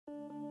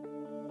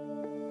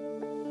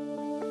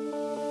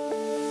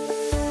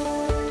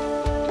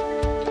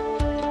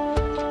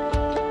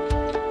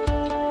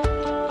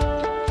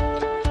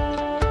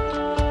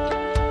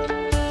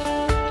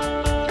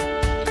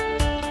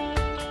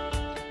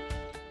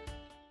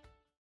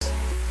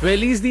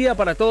Feliz día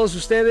para todos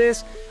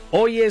ustedes.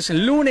 Hoy es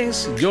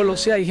lunes. Yo lo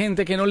sé, hay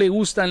gente que no le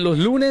gustan los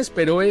lunes,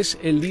 pero es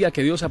el día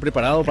que Dios ha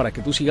preparado para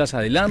que tú sigas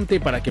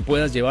adelante, para que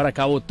puedas llevar a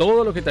cabo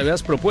todo lo que te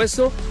habías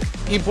propuesto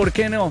y, ¿por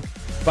qué no?,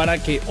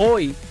 para que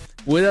hoy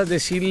puedas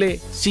decirle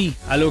sí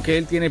a lo que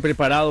Él tiene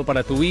preparado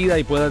para tu vida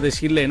y puedas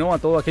decirle no a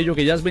todo aquello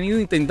que ya has venido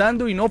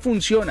intentando y no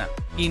funciona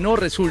y no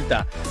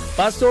resulta.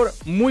 Pastor,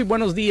 muy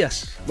buenos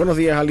días. Buenos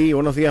días, Ali.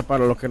 Buenos días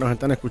para los que nos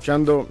están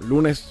escuchando.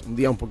 Lunes, un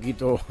día un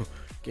poquito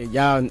que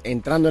ya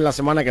entrando en la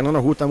semana que no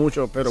nos gusta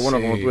mucho, pero bueno,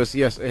 sí, como tú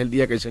decías, es el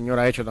día que el Señor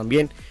ha hecho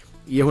también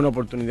y es una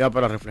oportunidad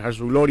para reflejar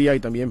su gloria y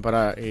también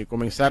para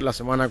comenzar la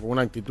semana con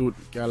una actitud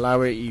que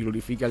alabe y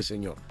glorifique al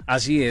Señor.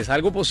 Así es,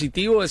 algo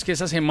positivo es que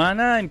esa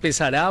semana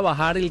empezará a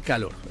bajar el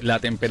calor, la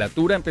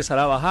temperatura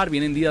empezará a bajar,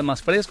 vienen días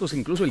más frescos,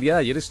 incluso el día de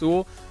ayer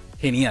estuvo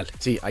genial.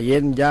 Sí,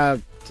 ayer ya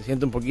se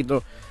siente un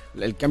poquito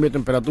el cambio de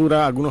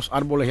temperatura, algunos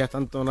árboles ya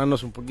están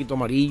tornándose un poquito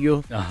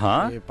amarillos.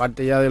 Ajá.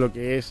 Parte ya de lo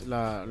que es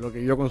lo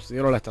que yo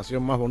considero la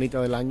estación más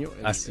bonita del año,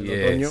 el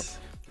otoño.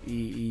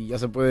 Y ya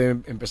se puede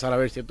empezar a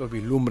ver ciertos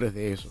vislumbres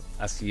de eso.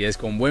 Así es,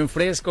 con buen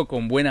fresco,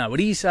 con buena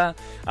brisa.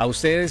 A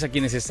ustedes, a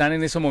quienes están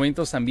en esos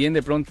momentos también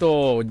de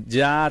pronto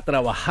ya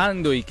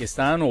trabajando y que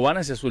están o van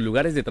hacia sus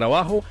lugares de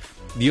trabajo,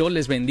 Dios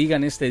les bendiga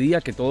en este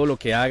día, que todo lo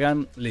que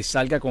hagan les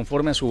salga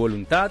conforme a su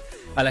voluntad.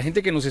 A la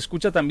gente que nos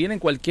escucha también en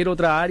cualquier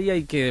otra área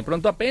y que de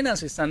pronto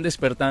apenas están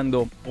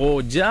despertando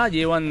o ya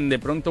llevan de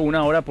pronto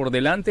una hora por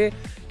delante,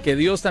 que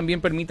Dios también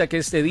permita que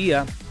este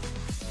día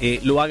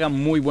lo hagan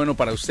muy bueno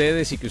para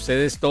ustedes y que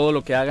ustedes todo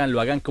lo que hagan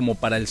lo hagan como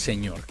para el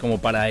Señor,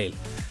 como para Él.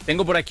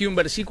 Tengo por aquí un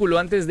versículo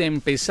antes de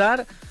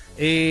empezar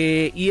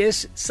y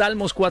es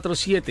Salmos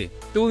 4:7.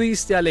 Tú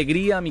diste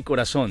alegría a mi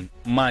corazón,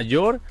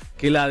 mayor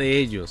que la de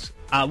ellos.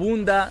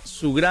 Abunda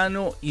su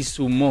grano y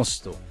su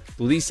mosto.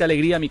 Tú diste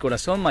alegría a mi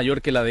corazón,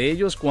 mayor que la de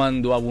ellos,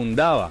 cuando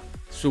abundaba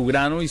su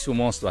grano y su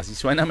mosto. Así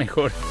suena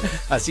mejor.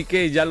 Así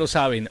que ya lo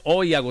saben,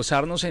 hoy a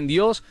gozarnos en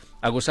Dios,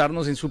 a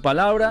gozarnos en su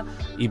palabra.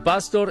 Y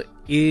pastor,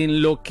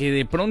 en lo que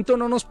de pronto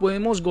no nos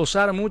podemos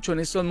gozar mucho en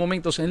estos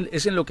momentos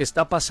es en lo que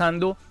está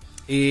pasando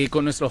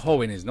con nuestros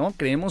jóvenes, ¿no?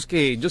 Creemos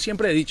que, yo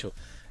siempre he dicho,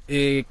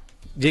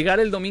 llegar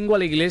el domingo a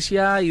la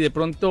iglesia y de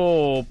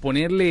pronto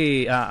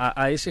ponerle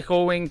a ese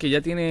joven que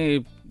ya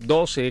tiene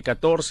 12,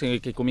 14,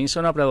 que comienza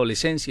una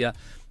preadolescencia,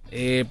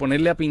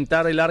 ponerle a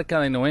pintar el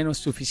arca de Noé no es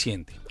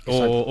suficiente.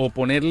 O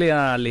ponerle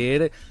a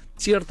leer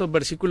ciertos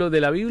versículos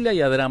de la Biblia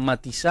y a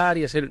dramatizar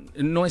y hacer,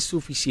 no es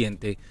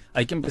suficiente.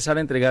 Hay que empezar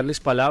a entregarles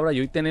palabra y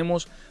hoy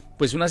tenemos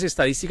pues unas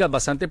estadísticas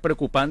bastante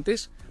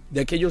preocupantes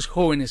de aquellos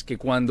jóvenes que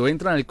cuando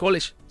entran al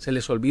college se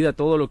les olvida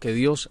todo lo que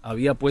Dios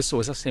había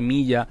puesto, esa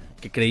semilla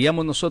que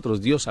creíamos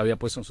nosotros Dios había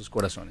puesto en sus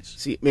corazones.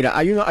 Sí, mira,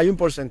 hay un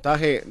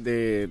porcentaje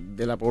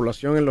de la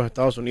población en los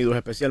Estados Unidos,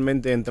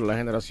 especialmente entre la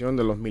generación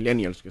de los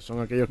millennials, que son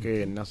aquellos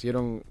que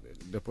nacieron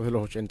después de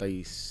los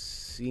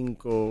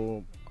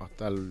 85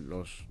 hasta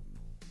los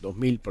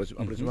 2000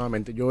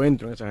 aproximadamente. Yo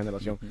entro en esa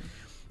generación.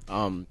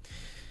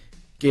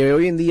 Que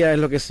hoy en día es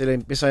lo que se le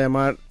empieza a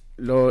llamar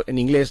en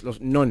inglés los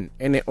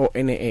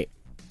N-O-N-E,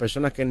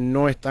 personas que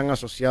no están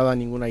asociadas a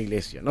ninguna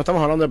iglesia. No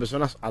estamos hablando de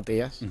personas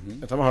ateas,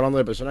 estamos hablando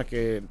de personas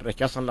que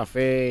rechazan la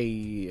fe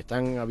y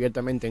están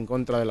abiertamente en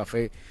contra de la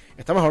fe.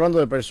 Estamos hablando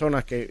de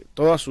personas que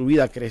toda su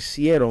vida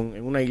crecieron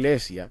en una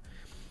iglesia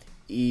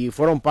y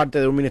fueron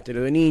parte de un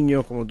ministerio de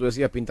niños, como tú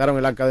decías, pintaron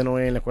el arca de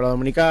Noé en la escuela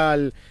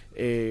dominical,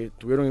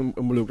 estuvieron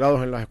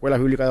involucrados en las escuelas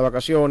bíblicas de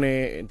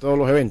vacaciones, en todos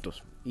los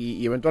eventos.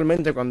 Y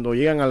eventualmente cuando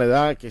llegan a la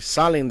edad que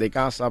salen de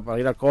casa para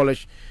ir al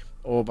college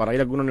o para ir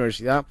a alguna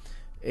universidad,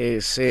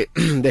 se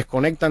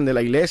desconectan de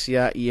la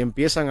iglesia y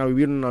empiezan a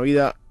vivir una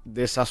vida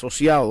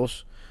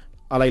desasociados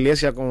a la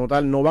iglesia como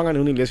tal. No van a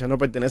ninguna iglesia, no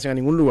pertenecen a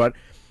ningún lugar,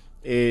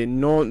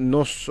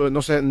 no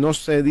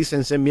se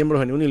dicen ser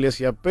miembros de ninguna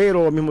iglesia,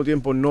 pero al mismo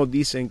tiempo no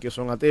dicen que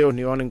son ateos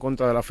ni van en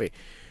contra de la fe.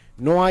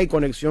 No hay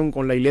conexión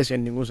con la iglesia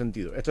en ningún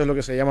sentido. Esto es lo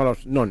que se llama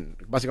los non.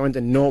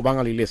 Básicamente no van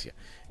a la iglesia,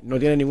 no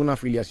tienen ninguna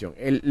afiliación.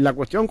 La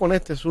cuestión con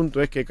este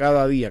asunto es que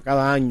cada día,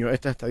 cada año,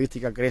 esta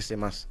estadística crece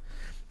más.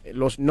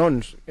 Los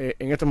nons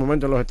en estos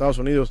momentos en los Estados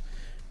Unidos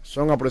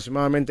son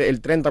aproximadamente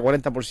el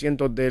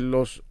 30-40% de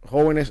los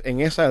jóvenes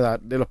en esa edad,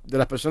 de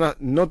las personas,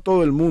 no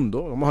todo el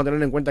mundo, vamos a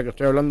tener en cuenta que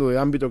estoy hablando de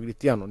ámbito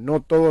cristiano,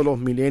 no todos los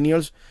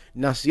millennials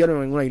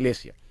nacieron en una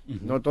iglesia,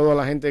 no toda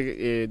la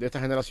gente de esta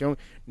generación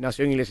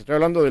nació en iglesia. Estoy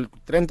hablando del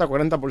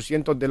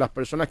 30-40% de las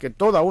personas que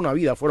toda una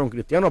vida fueron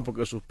cristianos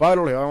porque sus padres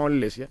los llevaban a la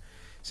iglesia,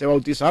 se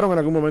bautizaron en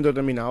algún momento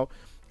determinado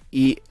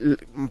y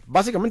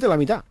básicamente la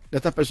mitad de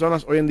estas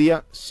personas hoy en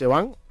día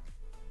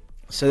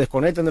se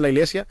desconectan de la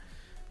iglesia,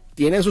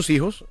 tienen sus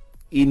hijos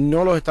y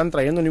no los están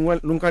trayendo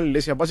nunca a la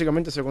iglesia.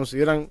 Básicamente se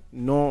consideran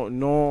no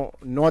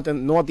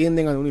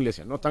atienden a ninguna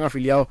iglesia, no están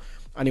afiliados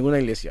a ninguna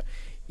iglesia.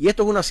 Y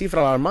esto es una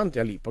cifra alarmante,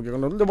 Ali, porque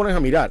cuando tú te pones a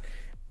mirar,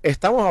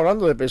 estamos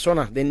hablando de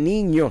personas, de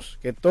niños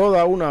que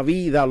toda una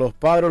vida los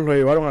padres los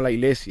llevaron a la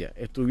iglesia,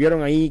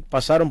 estuvieron ahí,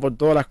 pasaron por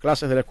todas las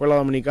clases de la escuela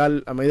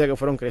dominical a medida que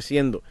fueron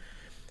creciendo,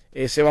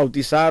 se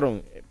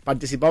bautizaron,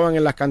 participaban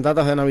en las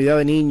cantatas de Navidad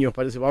de niños,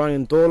 participaban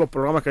en todos los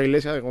programas que la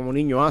iglesia como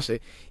niño hace,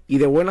 y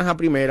de buenas a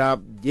primeras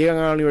llegan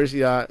a la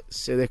universidad,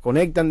 se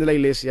desconectan de la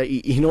iglesia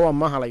y no van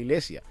más a la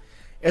iglesia.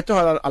 Esto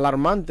es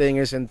alarmante en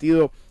el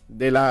sentido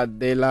de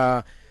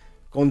la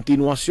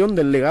continuación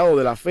del legado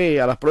de la fe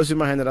a las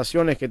próximas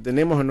generaciones que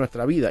tenemos en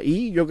nuestra vida.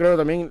 Y yo creo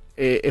también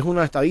es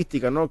una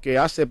estadística, ¿no?, que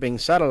hace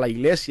pensar a la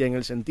iglesia en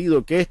el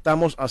sentido qué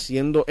estamos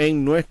haciendo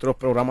en nuestros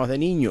programas de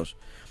niños,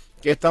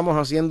 qué estamos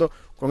haciendo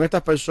con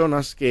estas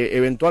personas que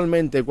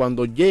eventualmente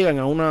cuando llegan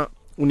a una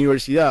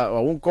universidad o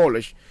a un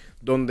college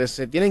donde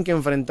se tienen que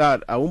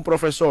enfrentar a un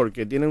profesor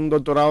que tiene un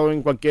doctorado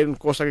en cualquier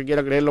cosa que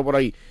quiera creerlo por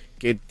ahí,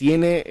 que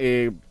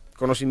tiene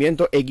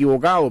conocimiento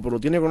equivocado, pero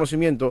tiene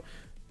conocimiento,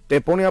 te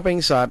pone a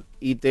pensar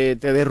y te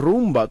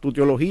derrumba tu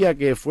teología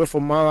que fue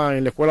formada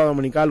en la escuela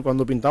dominical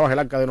cuando pintabas el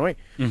arca de Noé.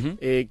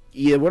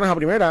 Y de buenas a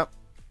primeras,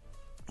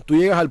 tú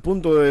llegas al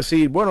punto de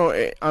decir, bueno,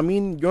 a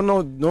mí yo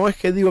no es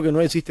que digo que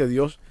no existe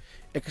Dios,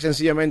 es que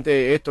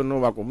sencillamente esto no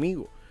va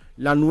conmigo.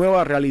 La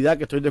nueva realidad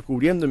que estoy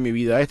descubriendo en mi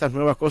vida, estas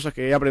nuevas cosas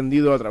que he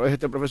aprendido a través de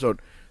este profesor,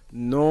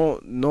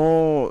 no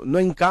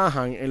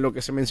encajan en lo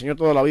que se me enseñó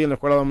toda la vida en la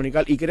escuela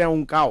dominical y crean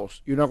un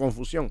caos y una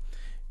confusión.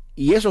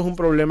 Y eso es un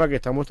problema que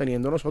estamos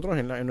teniendo nosotros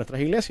en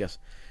nuestras iglesias.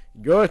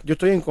 Yo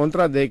estoy en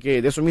contra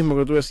de eso mismo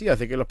que tú decías,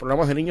 de que los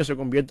programas de niños se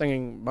conviertan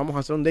en, vamos a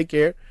hacer un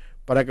daycare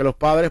para que los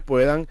padres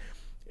puedan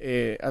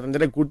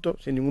atender el culto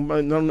sin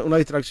ninguna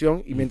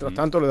distracción, y mientras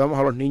tanto le damos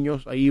a los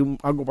niños ahí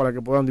algo para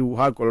que puedan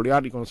dibujar,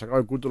 colorear, y cuando se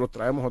acabe el culto los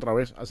traemos otra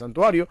vez al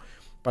santuario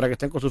para que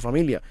estén con su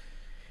familia.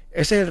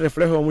 Ese es el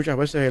reflejo muchas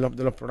veces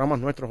de los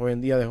programas nuestros hoy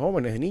en día de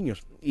jóvenes, de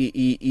niños.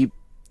 Y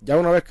ya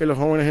una vez que los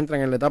jóvenes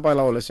entran en la etapa de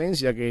la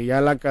adolescencia, que ya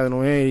el arca de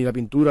Noé y la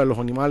pintura de los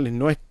animales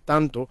no es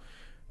tanto,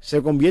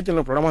 se convierten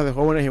los programas de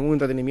jóvenes en un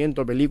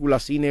entretenimiento,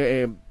 películas,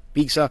 cine,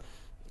 pizza,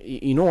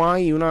 y no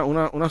hay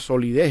una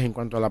solidez en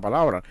cuanto a la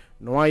palabra,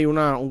 no hay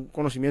un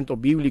conocimiento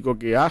bíblico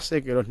que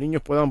hace que los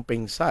niños puedan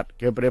pensar,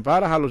 que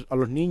preparas a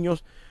los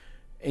niños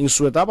en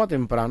su etapa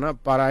temprana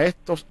para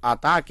estos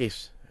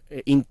ataques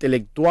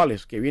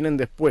intelectuales que vienen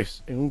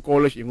después en un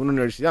college y en una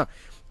universidad.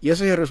 Y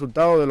ese es el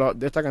resultado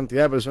de esta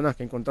cantidad de personas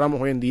que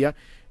encontramos hoy en día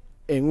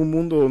en un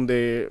mundo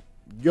donde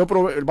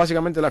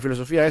básicamente la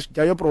filosofía es,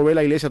 ya yo probé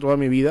la iglesia toda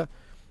mi vida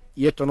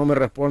y esto no me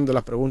responde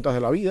las preguntas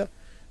de la vida.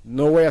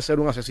 No voy a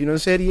ser un asesino en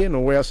serie, no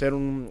voy a ser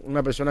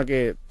una persona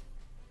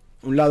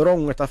un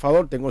ladrón, un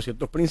estafador. Tengo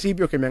ciertos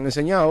principios que me han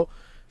enseñado,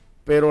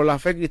 pero la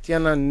fe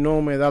cristiana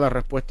no me da la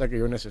respuesta que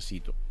yo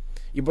necesito.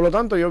 Y por lo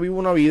tanto yo vivo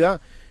una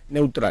vida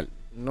neutral.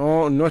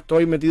 No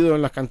estoy metido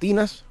en las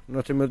cantinas, no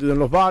estoy metido en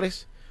los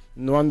bares,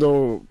 no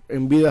ando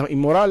en vida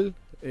inmoral,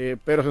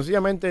 pero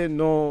sencillamente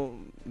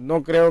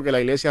no creo que la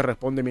iglesia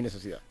responde a mi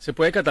necesidad. Se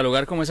puede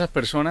catalogar como esas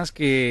personas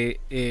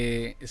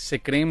que se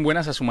creen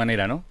buenas a su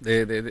manera, ¿no?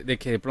 De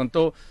que de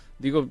pronto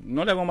digo,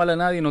 no le hago mal a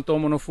nadie, no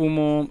tomo, no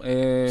fumo,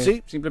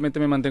 sí, simplemente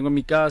me mantengo en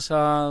mi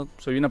casa,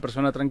 soy una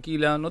persona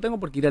tranquila, no tengo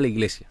por qué ir a la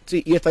iglesia.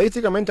 Sí, y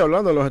estadísticamente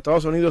hablando, en los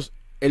Estados Unidos,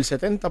 el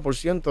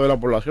 70% de la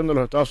población de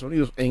los Estados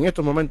Unidos en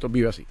estos momentos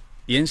vive así.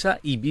 Piensa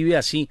y vive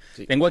así.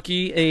 Sí. Tengo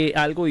aquí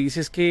algo y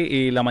dices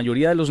que la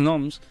mayoría de los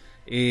noms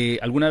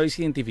alguna vez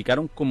se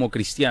identificaron como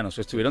cristianos,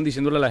 estuvieron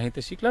diciéndole a la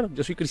gente, sí, claro,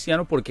 yo soy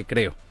cristiano porque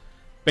creo,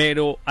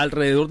 pero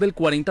alrededor del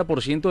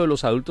 40% de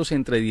los adultos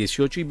entre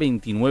 18 y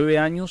 29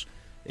 años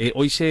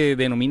hoy se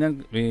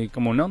denominan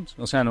como noms,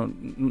 o sea,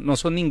 no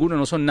son ninguno,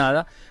 no son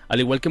nada, al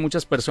igual que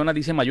muchas personas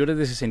dicen mayores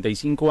de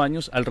 65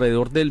 años,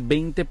 alrededor del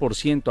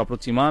 20%,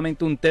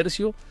 aproximadamente un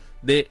tercio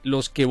de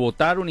los que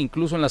votaron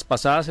incluso en las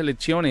pasadas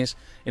elecciones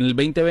en el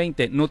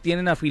 2020 no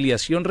tienen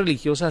afiliación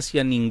religiosa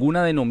hacia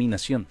ninguna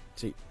denominación.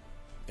 Sí.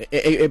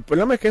 El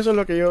problema es que eso es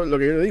lo que yo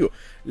le digo.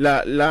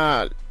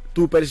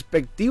 Tu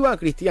perspectiva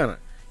cristiana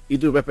y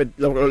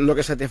lo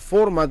que se te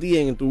forma a ti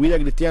en tu vida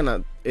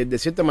cristiana, de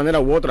cierta manera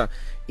u otra,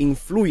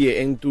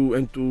 influye en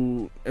tu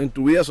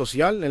vida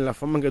social, en la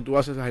forma en que tú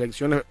haces las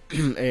elecciones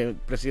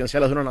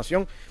presidenciales de una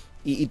nación.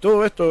 Y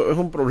todo esto es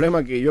un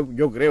problema que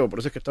yo creo, por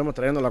eso es que estamos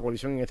trayendo la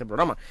coalición en este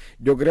programa.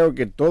 Yo creo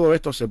que todo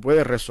esto se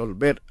puede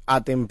resolver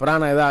a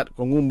temprana edad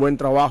con un buen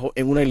trabajo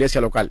en una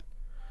iglesia local.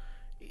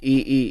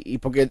 Y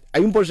porque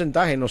hay un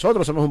porcentaje,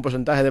 nosotros somos un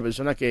porcentaje de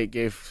personas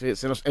que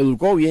se nos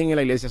educó bien en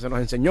la iglesia, se nos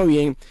enseñó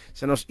bien,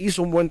 se nos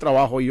hizo un buen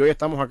trabajo y hoy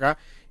estamos acá.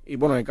 Y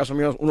bueno, en el caso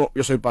mío,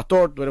 yo soy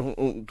pastor,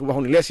 tú vas a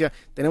una iglesia,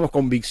 tenemos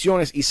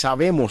convicciones y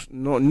sabemos,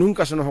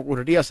 nunca se nos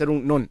ocurriría hacer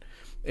un non.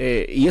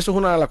 Y eso es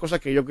una de las cosas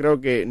que yo creo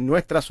que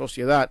nuestra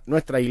sociedad,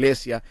 nuestra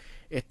iglesia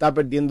está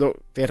perdiendo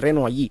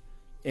terreno allí,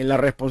 en la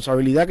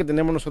responsabilidad que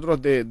tenemos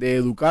nosotros de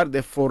educar,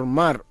 de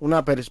formar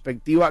una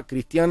perspectiva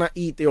cristiana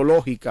y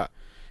teológica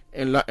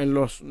en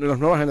las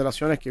nuevas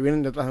generaciones que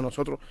vienen detrás de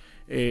nosotros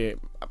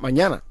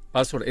mañana.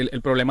 Pastor,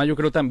 el problema yo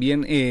creo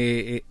también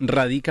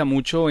radica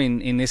mucho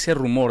en ese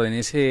rumor, en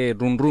ese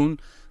run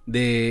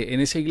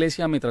en esa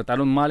iglesia me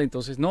trataron mal,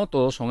 entonces no,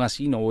 todos son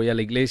así, no voy a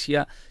la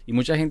iglesia, y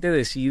mucha gente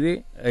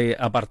decide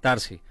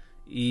apartarse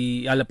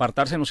y al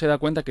apartarse no se da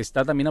cuenta que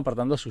está también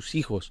apartando a sus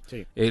hijos.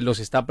 Sí. Los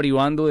está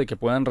privando de que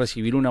puedan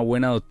recibir una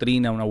buena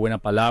doctrina, una buena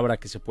palabra,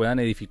 que se puedan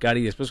edificar,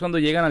 y después cuando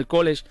llegan al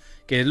college,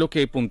 que es lo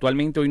que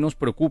puntualmente hoy nos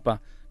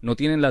preocupa, no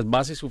tienen las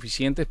bases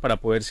suficientes para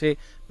poderse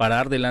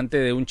parar delante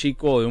de un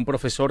chico o de un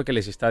profesor que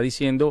les está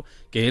diciendo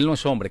que él no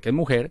es hombre, que es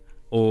mujer,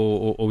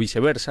 o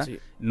viceversa. Sí.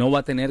 No va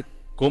a tener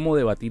cómo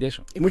debatir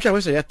eso. Y muchas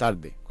veces ya es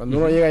tarde. Cuando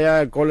uno llega ya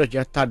al college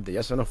ya es tarde,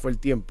 ya se nos fue el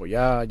tiempo,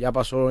 ya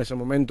pasó ese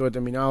momento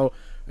determinado.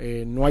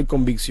 No hay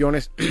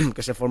convicciones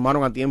que se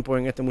formaron a tiempo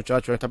en este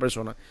muchacho, en esta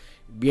persona.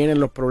 Vienen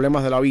los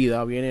problemas de la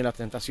vida, vienen las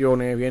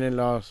tentaciones, vienen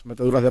las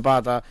meteduras de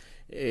pata,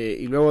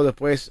 y luego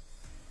después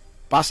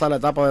pasa la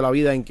etapa de la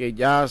vida en que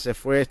ya se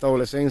fue esta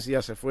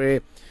adolescencia, se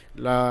fue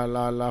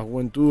la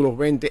juventud, los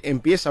 20,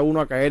 empieza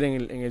uno a caer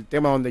en el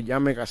tema donde ya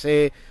me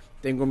casé,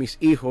 tengo mis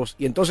hijos,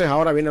 y entonces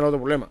ahora viene el otro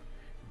problema.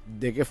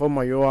 ¿De qué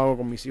forma yo hago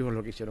con mis hijos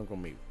lo que hicieron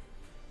conmigo?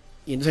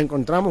 Y entonces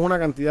encontramos una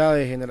cantidad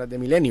de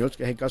millennials,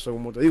 que es el caso,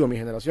 como te digo, mi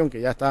generación,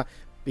 que ya está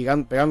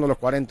pegando los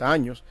 40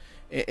 años,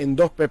 en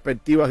dos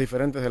perspectivas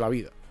diferentes de la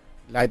vida.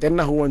 La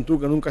eterna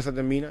juventud que nunca se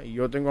termina, y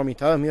yo tengo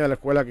amistades mías de la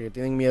escuela que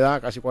tienen mi edad,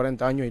 casi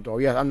 40 años, y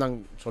todavía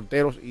andan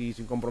solteros y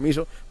sin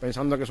compromiso,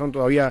 pensando que son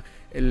todavía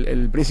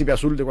el príncipe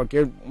azul de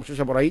cualquier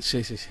muchacha por ahí.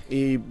 Sí.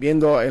 Y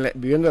viviendo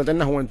la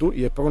eterna juventud,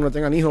 y después cuando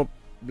tengan hijos,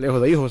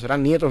 lejos de hijos,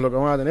 serán nietos lo que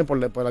van a tener por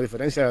la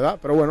diferencia de edad,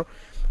 pero bueno.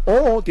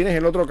 O tienes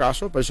el otro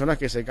caso, personas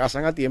que se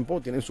casan a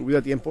tiempo, tienen su vida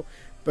a tiempo,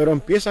 pero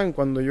empiezan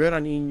cuando yo era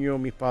niño,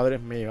 mis padres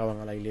me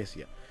llevaban a la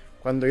iglesia.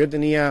 Cuando yo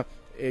tenía,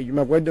 yo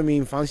me acuerdo de mi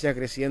infancia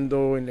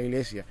creciendo en la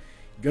iglesia,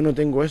 yo no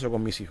tengo eso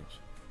con mis hijos.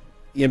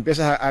 Y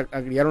empiezas a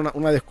crear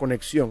una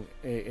desconexión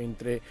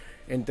entre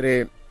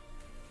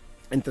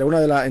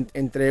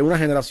una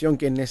generación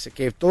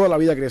que toda la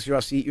vida creció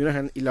así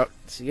y la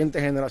siguiente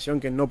generación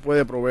que no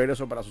puede proveer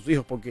eso para sus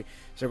hijos porque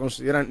se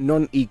consideran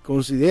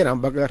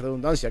consideran, va a quedar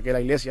redundancia, que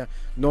la iglesia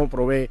no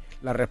provee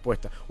la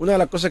respuesta. Una de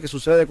las cosas que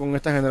sucede con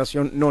esta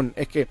generación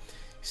es que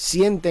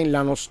sienten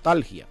la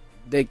nostalgia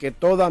de que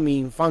toda mi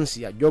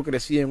infancia yo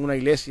crecí en una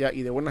iglesia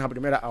y de buenas a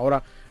primeras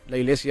ahora la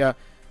iglesia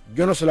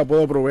yo no se la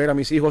puedo proveer a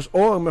mis hijos,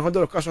 o en mejor de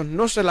los casos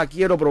no se la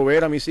quiero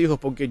proveer a mis hijos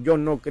porque yo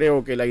no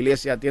creo que la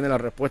iglesia tiene las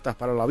respuestas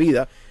para la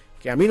vida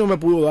que a mí no me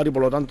pudo dar y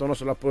por lo tanto no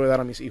se las puede dar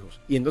a mis hijos.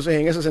 Y entonces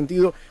en ese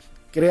sentido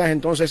creas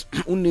entonces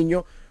un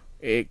niño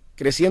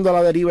creciendo a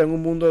la deriva en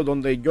un mundo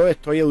donde yo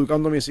estoy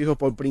educando a mis hijos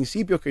por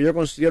principios que yo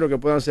considero que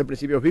puedan ser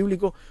principios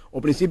bíblicos o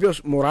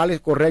principios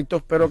morales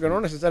correctos, pero que no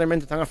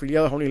necesariamente están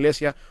afiliados a una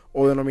iglesia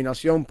o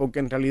denominación, porque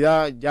en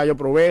realidad ya yo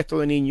probé esto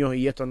de niños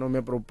y esto no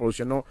me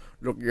proporcionó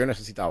lo que yo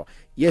necesitaba.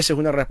 Y esa es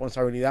una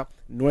responsabilidad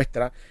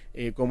nuestra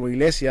como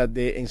iglesia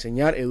de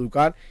enseñar,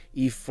 educar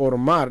y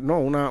formar, ¿no?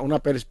 Una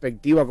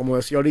perspectiva, como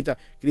decía ahorita,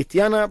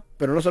 cristiana,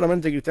 pero no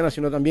solamente cristiana,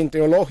 sino también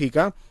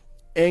teológica,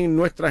 en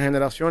nuestras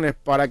generaciones,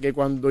 para que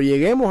cuando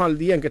lleguemos al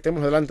día en que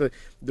estemos delante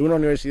de una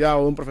universidad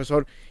o de un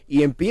profesor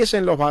y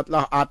empiecen los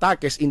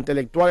ataques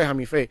intelectuales a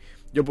mi fe,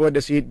 yo puedo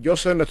decir, yo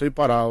sé dónde estoy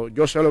parado,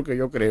 yo sé lo que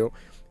yo creo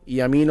y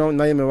a mí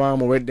nadie me va a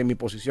mover de mi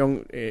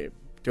posición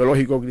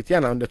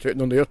teológico-cristiana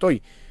donde yo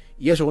estoy.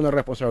 Y eso es una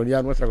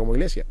responsabilidad nuestra como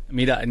iglesia.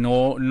 Mira,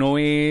 no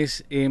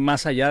es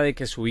más allá de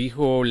que su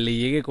hijo le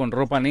llegue con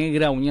ropa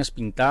negra, uñas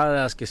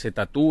pintadas, que se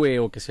tatúe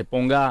o que se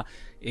ponga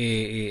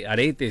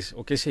aretes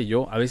o qué sé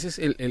yo. A veces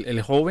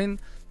el joven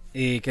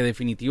que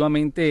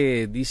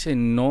definitivamente dice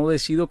no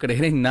decido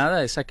creer en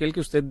nada es aquel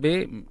que usted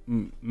ve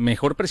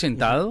mejor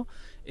presentado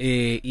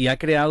y ha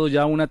creado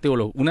ya una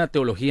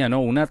teología,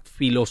 ¿no? Una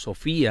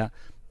filosofía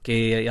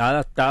que ha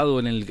adaptado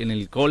en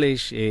el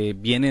college,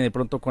 viene de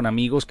pronto con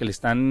amigos que le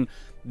están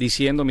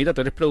diciendo, mira,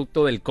 tú eres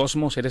producto del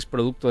cosmos, eres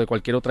producto de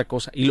cualquier otra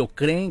cosa, y lo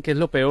creen, que es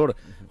lo peor.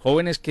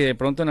 Jóvenes que de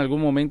pronto en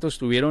algún momento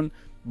estuvieron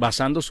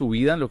basando su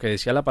vida en lo que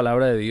decía la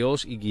palabra de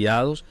Dios y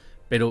guiados,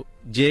 pero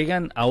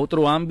llegan a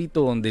otro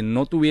ámbito donde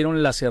no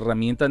tuvieron las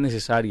herramientas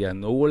necesarias,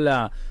 no hubo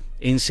la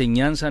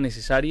enseñanza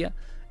necesaria,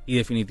 y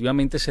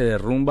definitivamente se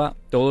derrumba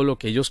todo lo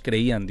que ellos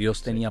creían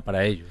Dios tenía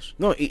para ellos.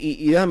 No,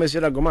 y déjame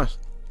decir algo más.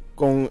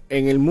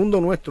 En el mundo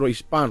nuestro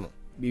hispano,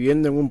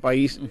 viviendo en un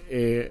país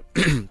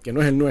que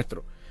no es el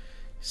nuestro,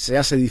 se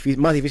hace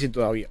más difícil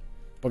todavía,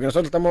 porque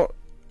nosotros estamos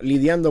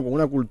lidiando con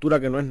una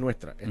cultura que no es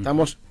nuestra.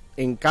 Estamos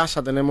en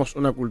casa, tenemos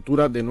una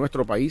cultura de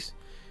nuestro país.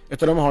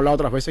 Esto lo hemos hablado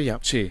otras veces ya.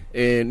 Sí.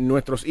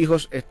 Nuestros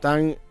hijos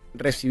están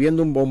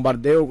recibiendo un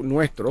bombardeo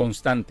nuestro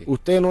constante.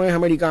 Usted no es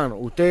americano,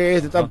 usted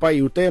es de tal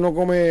país, usted no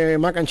come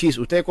mac and cheese,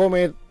 usted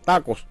come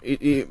tacos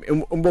y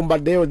un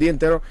bombardeo el día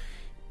entero.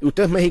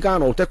 Usted es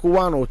mexicano, usted es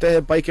cubano, usted es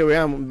del país que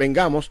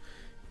vengamos,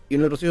 y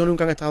nuestros hijos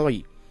nunca han estado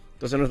allí.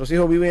 Entonces nuestros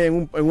hijos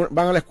viven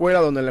van a la escuela,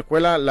 donde en la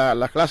escuela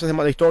las clases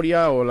de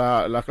historia o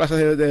las clases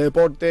de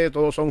deporte,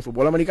 todos son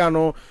fútbol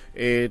americano,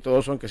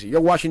 todos son, que si yo,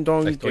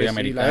 Washington, la historia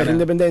americana, la guerra de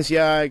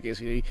independencia, que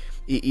si,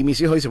 y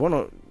mis hijos dicen,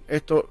 bueno,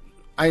 esto,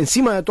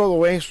 encima de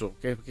todo eso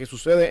que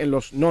sucede en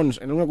los nons,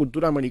 en una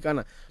cultura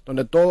americana,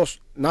 donde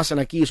todos nacen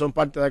aquí y son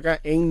parte de acá,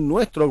 en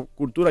nuestra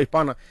cultura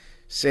hispana,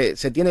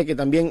 se tiene que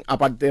también,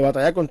 aparte de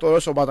batallar con todo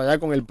eso, batallar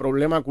con el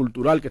problema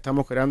cultural que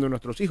estamos creando en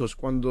nuestros hijos,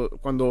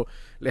 cuando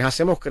les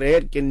hacemos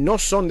creer que no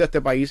son de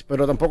este país,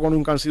 pero tampoco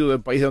nunca han sido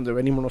del país de donde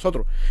venimos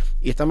nosotros,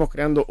 y estamos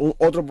creando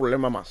otro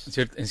problema más.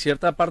 En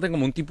cierta parte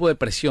como un tipo de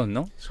presión,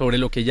 ¿no? Sobre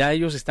lo que ya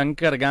ellos están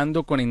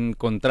cargando con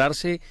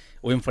encontrarse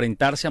o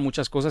enfrentarse a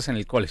muchas cosas en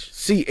el college.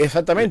 Sí,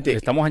 exactamente. Le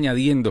estamos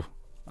añadiendo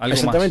algo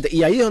exactamente más.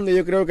 Y ahí es donde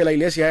yo creo que la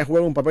iglesia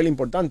juega un papel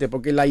importante,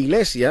 porque la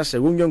iglesia,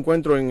 según yo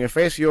encuentro en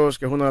Efesios,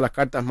 que es una de las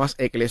cartas más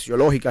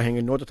eclesiológicas en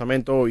el Nuevo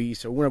Testamento, y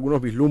según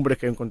algunos vislumbres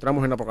que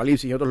encontramos en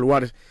Apocalipsis y otros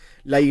lugares,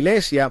 la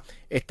iglesia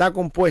está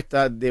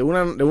compuesta de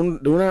una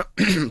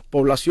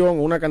población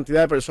o una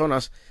cantidad de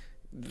personas,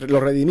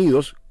 los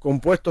redimidos,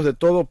 compuestos de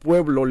todo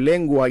pueblo,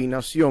 lengua y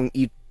nación,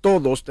 y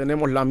todos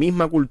tenemos la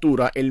misma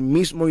cultura, el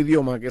mismo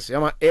idioma, que se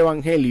llama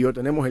evangelio,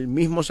 tenemos el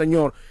mismo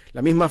Señor,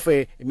 la misma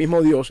fe, el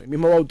mismo Dios, el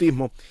mismo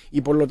bautismo,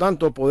 y por lo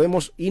tanto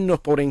podemos irnos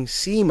por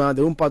encima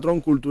de un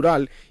patrón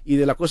cultural y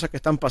de las cosas que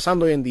están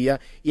pasando hoy en día,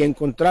 y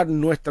encontrar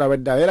nuestra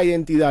verdadera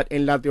identidad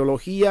en la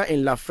teología,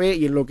 en la fe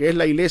y en lo que es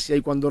la iglesia.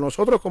 Y cuando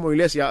nosotros como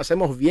iglesia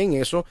hacemos bien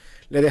eso,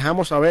 le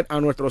dejamos saber a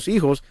nuestros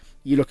hijos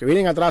y los que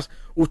vienen atrás: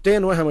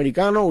 usted no es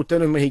americano, usted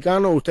no es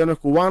mexicano, usted no es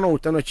cubano,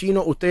 usted no es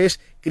chino, usted es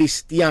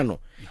cristiano.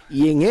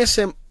 Y en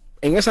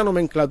esa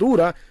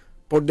nomenclatura,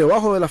 por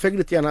debajo de la fe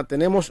cristiana,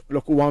 tenemos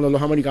los cubanos,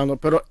 los americanos,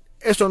 pero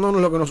eso no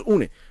es lo que nos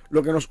une.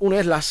 Lo que nos une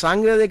es la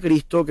sangre de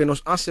Cristo, que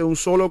nos hace un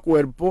solo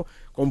cuerpo,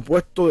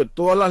 compuesto de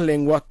todas las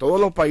lenguas, todos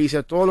los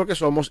países, todo lo que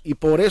somos, y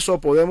por eso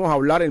podemos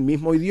hablar el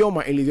mismo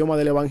idioma, el idioma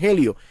del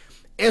evangelio.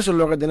 Eso es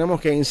lo que tenemos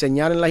que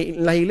enseñar en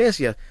las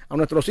iglesias a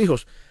nuestros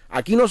hijos.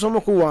 Aquí no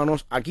somos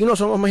cubanos, aquí no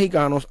somos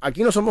mexicanos,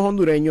 aquí no somos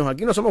hondureños,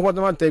 aquí no somos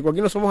guatemaltecos,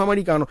 aquí no somos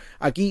americanos,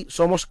 aquí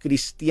somos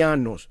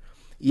cristianos.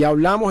 Y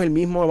hablamos el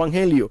mismo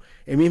evangelio,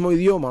 el mismo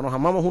idioma, nos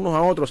amamos unos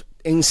a otros,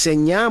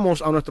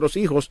 enseñamos a nuestros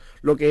hijos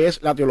lo que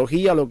es la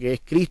teología, lo que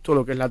es Cristo,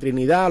 lo que es la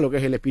Trinidad, lo que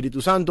es el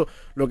Espíritu Santo,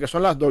 lo que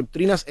son las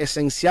doctrinas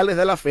esenciales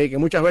de la fe, que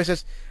muchas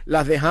veces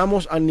las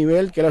dejamos al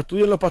nivel que la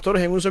estudian los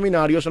pastores en un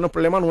seminario. Eso no es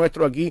problema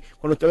nuestro. Aquí,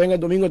 cuando usted venga el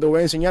domingo, te voy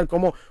a enseñar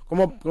cómo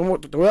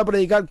te voy a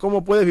predicar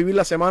cómo puedes vivir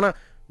la semana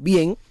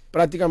bien,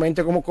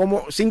 prácticamente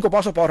como 5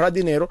 pasos para ahorrar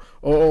dinero,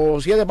 o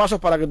 7 pasos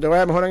para que te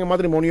vaya mejor en el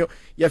matrimonio,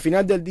 y al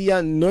final del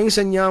día no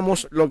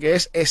enseñamos lo que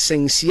es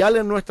esencial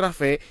en nuestra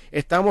fe.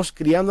 Estamos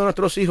criando a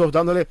nuestros hijos,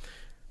 dándole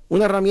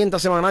una herramienta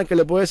semanal que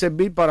le puede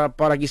servir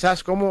para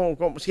quizás como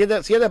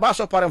 7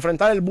 pasos para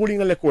enfrentar el bullying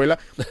en la escuela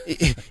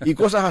y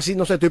cosas así.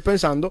 No sé, estoy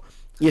pensando,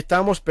 y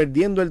estamos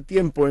perdiendo el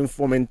tiempo en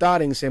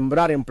fomentar, en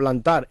sembrar, en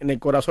plantar en el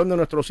corazón de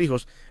nuestros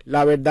hijos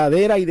la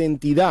verdadera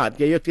identidad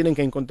que ellos tienen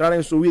que encontrar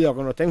en su vida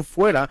cuando estén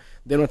fuera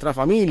de nuestra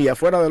familia,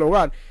 fuera del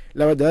hogar.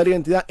 La verdadera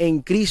identidad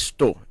en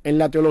Cristo, en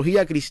la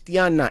teología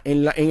cristiana,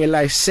 en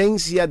la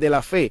esencia de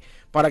la fe,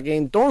 para que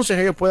entonces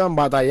ellos puedan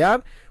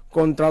batallar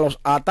contra los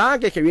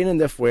ataques que vienen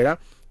de fuera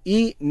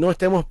y no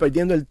estemos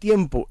perdiendo el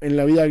tiempo en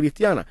la vida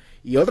cristiana.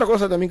 Y otra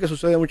cosa también que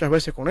sucede muchas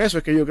veces con eso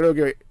es que yo creo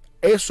que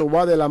eso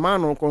va de la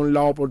mano con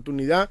la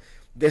oportunidad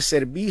de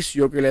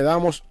servicio que le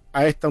damos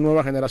a esta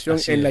nueva generación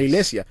en la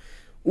iglesia.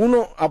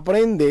 Uno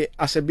aprende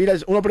a servir,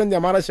 uno aprende a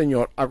amar al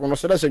Señor, a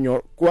conocer al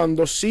Señor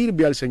cuando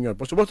sirve al Señor.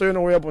 Por supuesto, yo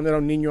no voy a poner a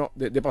un niño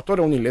de pastor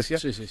en una iglesia,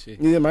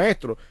 ni de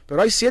maestro,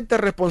 pero hay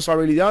ciertas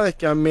responsabilidades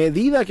que a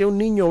medida que un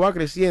niño va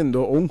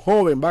creciendo o un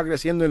joven va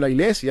creciendo en la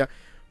iglesia,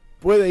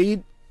 puede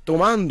ir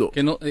tomando.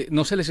 Que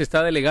no se les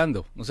está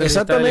delegando, no se les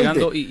está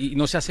delegando y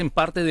no se hacen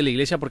parte de la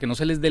iglesia porque no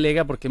se les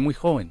delega, porque es muy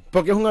joven.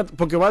 Porque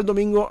va el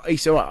domingo y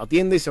se va,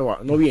 atiende y se va,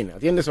 no viene,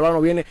 atiende, se va, no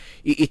viene,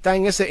 y está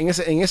en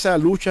esa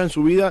lucha en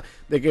su vida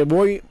de que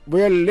voy a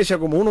la iglesia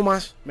como uno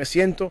más, me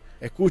siento,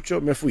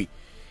 escucho, me fui.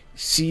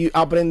 Si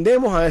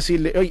aprendemos a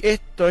decirle: oye,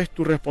 esto es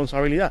tu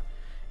responsabilidad,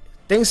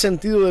 ten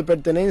sentido de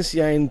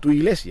pertenencia en tu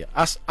iglesia,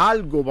 haz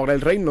algo para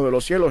el reino de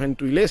los cielos en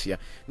tu iglesia,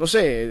 no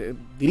sé,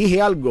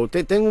 dirige algo,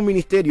 ten un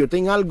ministerio,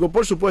 ten algo,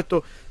 por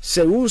supuesto,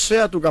 según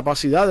sea tu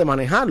capacidad de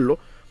manejarlo,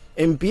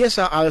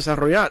 empieza a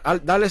desarrollar,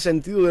 darle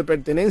sentido de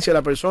pertenencia a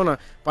la persona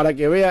para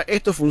que vea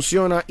esto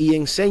funciona y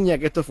enseña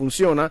que esto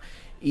funciona,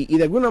 y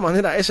de alguna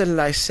manera esa es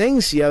la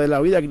esencia de la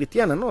vida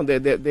cristiana, ¿no?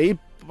 De ir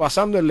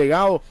pasando el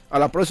legado a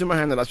las próximas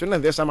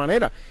generaciones de esa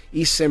manera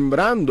y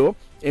sembrando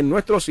en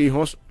nuestros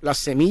hijos la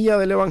semilla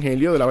del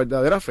evangelio, de la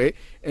verdadera fe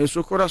en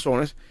sus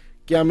corazones,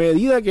 que a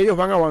medida que ellos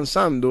van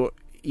avanzando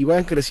y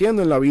van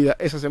creciendo en la vida,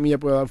 esa semilla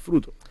puede dar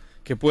fruto.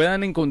 Que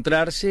puedan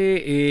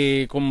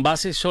encontrarse con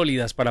bases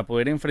sólidas para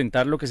poder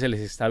enfrentar lo que se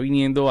les está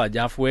viniendo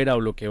allá afuera,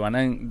 o lo que van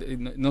a...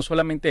 No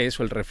solamente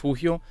eso, el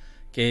refugio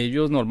que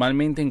ellos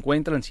normalmente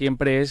encuentran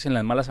siempre es en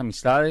las malas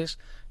amistades,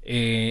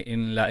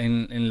 en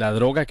la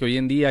droga, que hoy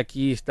en día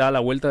aquí está a la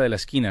vuelta de la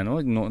esquina,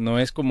 ¿no? No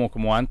es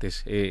como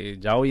antes.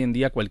 Ya hoy en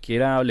día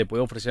cualquiera le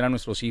puede ofrecer a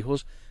nuestros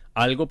hijos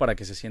algo para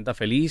que se sienta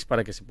feliz,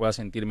 para que se pueda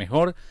sentir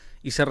mejor,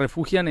 y se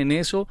refugian en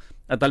eso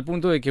a tal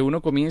punto de que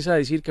uno comienza a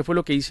decir: ¿qué fue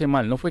lo que hice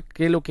mal? No fue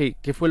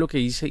qué fue lo que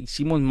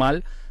hicimos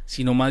mal,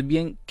 sino más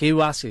bien qué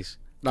bases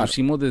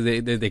pusimos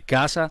desde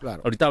casa.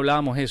 Ahorita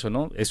hablábamos eso,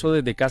 ¿no? Eso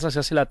desde casa se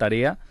hace la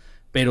tarea.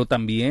 pero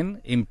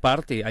también en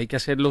parte hay que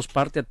hacerlos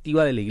parte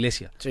activa de la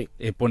iglesia, Sí.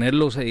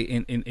 Ponerlos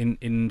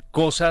en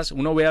cosas.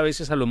 Uno ve a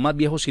veces a los más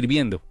viejos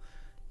sirviendo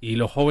y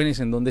los jóvenes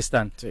en dónde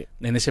están, Sí.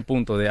 en ese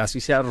punto de así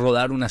sea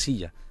rodar una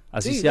silla,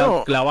 así Sí, sea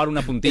no, clavar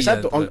una puntilla.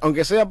 Exacto,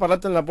 aunque sea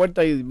pararte en la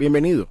puerta y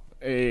bienvenido.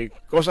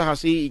 Cosas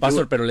así.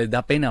 Pastor, pero les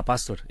da pena,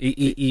 pastor.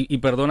 Y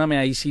perdóname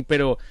ahí sí,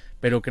 pero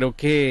creo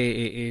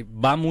que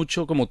va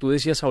mucho, como tú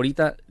decías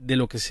ahorita, de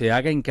lo que se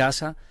haga en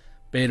casa,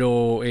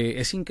 pero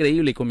es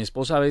increíble. Y con mi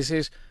esposa a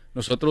veces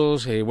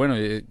nosotros,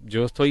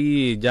 yo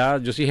soy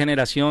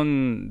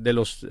generación de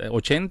los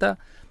 80,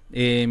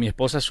 mi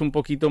esposa es un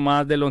poquito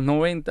más de los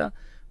 90,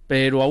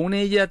 pero aún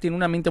ella tiene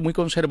una mente muy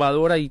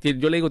conservadora y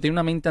yo le digo, tiene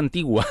una mente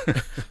antigua,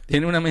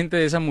 tiene una mente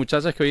de esas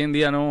muchachas que hoy en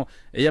día no,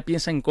 ella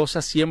piensa en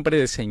cosas siempre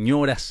de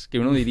señoras, que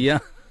uno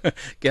diría,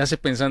 ¿qué haces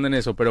pensando en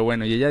eso? Pero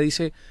bueno, y ella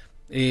dice,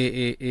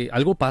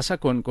 algo pasa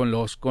con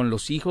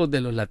los hijos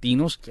de los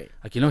latinos, Sí.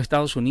 aquí en los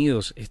Estados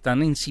Unidos,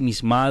 están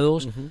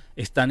ensimismados,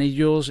 están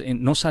ellos,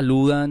 no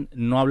saludan,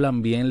 no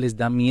hablan bien, les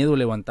da miedo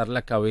levantar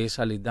la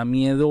cabeza, les da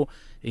miedo,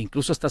 e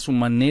incluso hasta su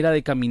manera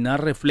de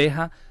caminar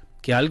refleja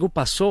que algo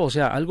pasó, o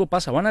sea, algo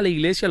pasa. Van a la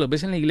iglesia, los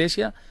ves en la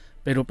iglesia,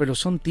 pero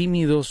son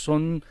tímidos,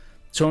 son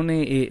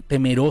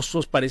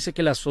temerosos. Parece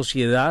que la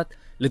sociedad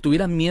le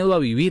tuviera miedo a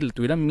vivir, le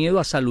tuvieran miedo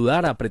a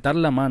saludar, a apretar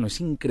la mano.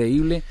 Es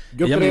increíble.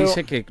 Ella me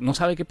dice que no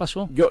sabe qué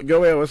pasó. Yo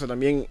veo eso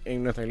también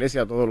en nuestra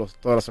iglesia todas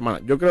las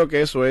semanas. Yo creo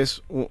que eso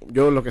es,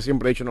 yo lo que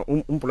siempre he dicho, ¿no?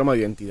 un problema de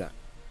identidad.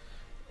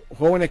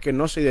 Jóvenes que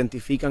no se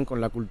identifican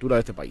con la cultura de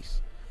este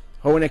país.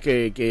 Jóvenes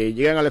que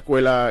llegan a la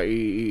escuela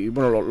y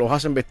los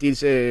hacen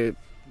vestirse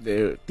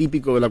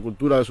típico de la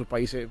cultura de sus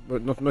países.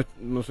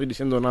 No estoy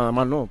diciendo nada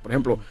más, no. Por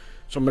ejemplo,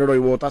 sombrero y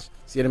botas,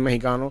 si eres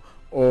mexicano,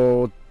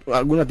 o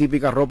alguna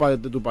típica ropa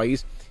de tu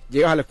país.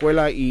 Llegas a la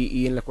escuela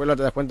y en la escuela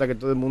te das cuenta que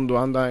todo el mundo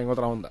anda en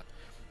otra onda.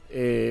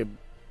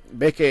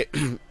 Ves que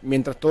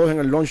mientras todos en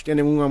el lunch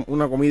tienen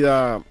una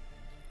comida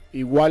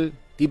igual,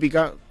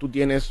 típica, tú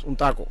tienes un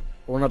taco,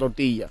 o una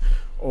tortilla,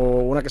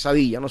 o una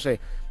quesadilla, no sé.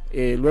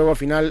 Luego al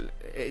final,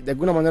 de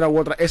alguna manera u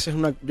otra,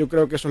 yo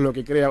creo que eso es lo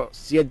que crea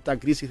cierta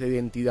crisis de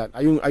identidad.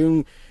 Hay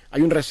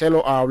un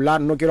recelo a hablar,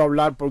 no quiero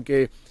hablar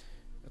porque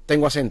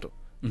tengo acento.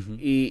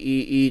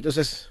 Y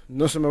entonces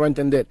no se me va a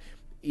entender.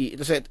 Y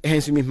entonces es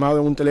ensimismado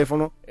en un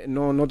teléfono,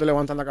 no te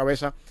levantan la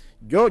cabeza.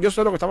 Yo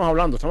sé lo que estamos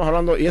hablando,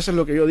 y eso es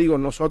lo que yo digo.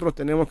 Nosotros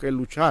tenemos que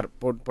luchar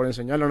por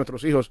enseñarle a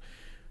nuestros hijos.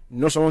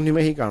 No somos ni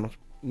mexicanos,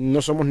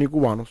 no somos ni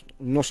cubanos,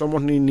 no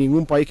somos ni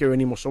ningún país que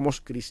venimos,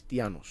 somos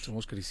cristianos.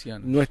 Somos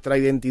cristianos. Nuestra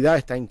identidad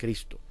está en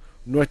Cristo.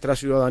 Nuestra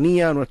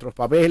ciudadanía, nuestros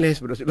papeles,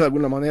 pero decirlo de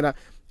alguna manera,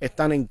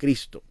 están en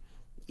Cristo.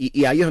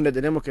 Y ahí es donde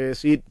tenemos que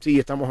decir, sí,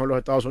 estamos en los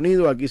Estados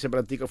Unidos, aquí se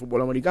practica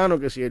fútbol americano,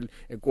 que si el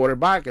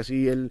quarterback, que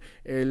si el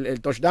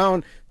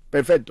touchdown,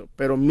 perfecto.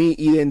 Pero mi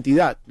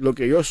identidad, lo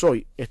que yo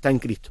soy, está en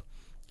Cristo.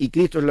 Y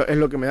Cristo es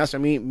lo que me hace a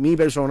mí, mi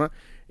persona,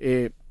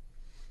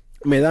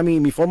 me da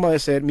mi forma de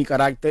ser, mi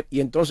carácter, y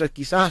entonces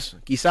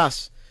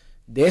quizás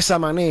de esa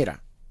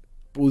manera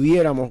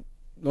pudiéramos,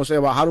 no sé,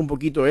 bajar un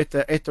poquito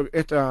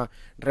esta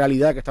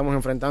realidad que estamos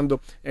enfrentando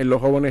en los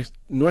jóvenes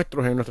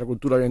nuestros, en nuestra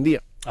cultura hoy en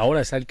día.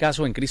 Ahora está el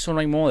caso, en Cristo no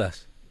hay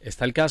modas.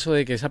 Está el caso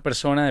de que esa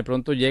persona de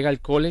pronto llega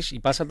al college y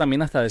pasa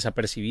también hasta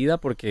desapercibida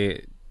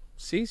porque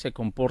sí, se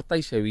comporta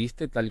y se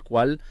viste tal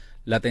cual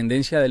la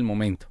tendencia del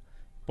momento.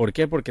 ¿Por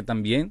qué? Porque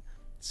también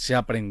se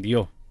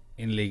aprendió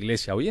en la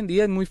iglesia. Hoy en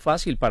día es muy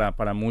fácil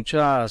para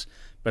muchas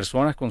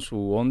personas con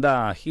su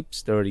onda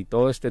hipster y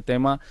todo este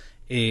tema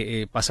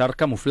pasar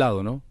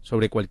camuflado, ¿no?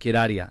 Sobre cualquier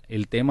área.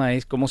 El tema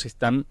es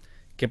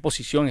qué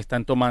posición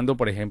están tomando,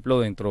 por ejemplo,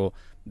 dentro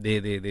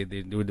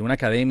de una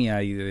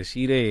academia y de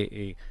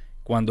decir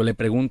cuando le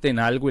pregunten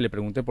algo y le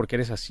pregunten por qué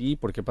eres así,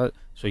 por qué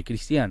soy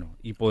cristiano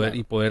y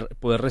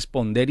poder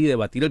responder y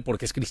debatir el por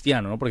qué es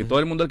cristiano, ¿no? Porque todo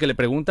el mundo al que le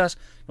preguntas,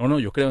 no,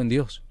 yo creo en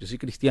Dios, yo soy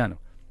cristiano.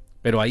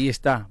 Pero ahí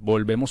está,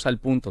 volvemos al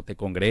punto, te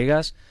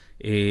congregas,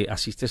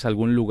 asistes a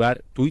algún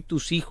lugar, tú y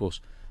tus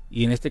hijos,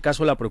 y en este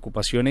caso la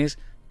preocupación es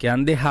que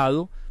han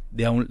dejado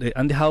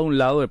a un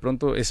lado de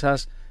pronto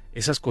esas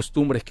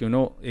costumbres que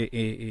uno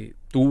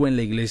tuvo en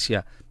la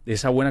iglesia, de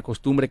esa buena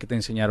costumbre que te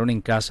enseñaron en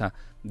casa,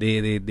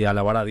 de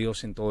alabar a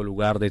Dios en todo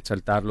lugar, de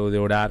exaltarlo, de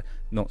orar.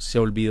 No, se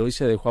olvidó y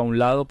se dejó a un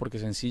lado porque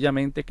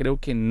sencillamente creo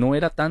que no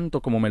era tanto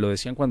como me lo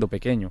decían cuando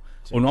pequeño,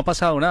 sí. O no ha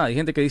pasado nada. Hay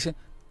gente que dice,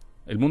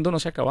 el mundo no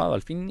se ha acabado,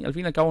 al fin y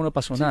al cabo no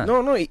pasó nada.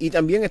 No, y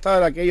también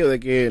está aquello de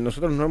que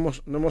nosotros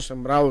no hemos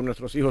sembrado en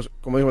nuestros hijos,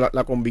 como digo,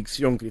 la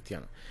convicción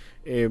cristiana.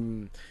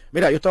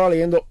 Mira, yo estaba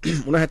leyendo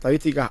unas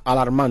estadísticas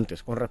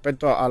alarmantes con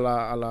respecto a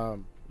la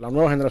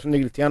nueva generación de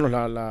cristianos,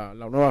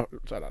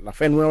 la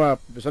fe nueva,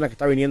 personas que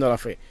está viniendo a la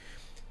fe.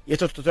 Y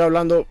esto estoy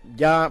hablando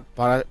ya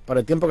para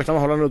el tiempo que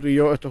estamos hablando tú y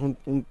yo. Esto es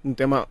un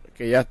tema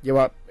que ya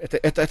lleva,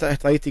 estas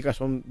estadísticas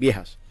son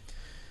viejas.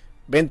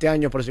 20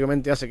 años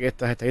prácticamente hace que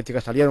estas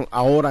estadísticas salieron,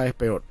 ahora es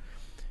peor.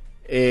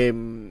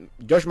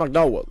 Josh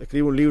McDowell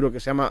escribe un libro que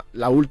se llama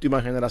La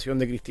última generación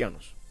de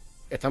cristianos.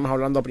 Estamos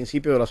hablando a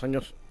principios de los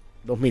años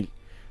 2000,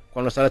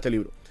 cuando sale este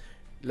libro.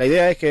 La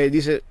idea es que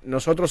dice,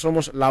 nosotros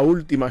somos la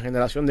última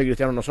generación de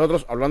cristianos,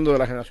 nosotros hablando de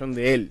la generación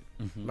de él.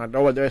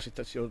 McDowell debe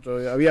estar, si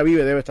todavía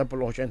vive, debe estar por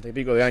los 80 y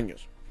pico de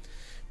años.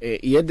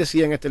 Y él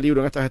decía en este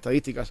libro, en estas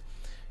estadísticas,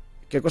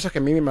 que cosas que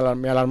a mí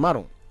me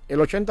alarmaron. El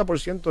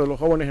 80% de los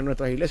jóvenes en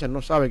nuestras iglesias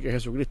no sabe que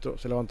Jesucristo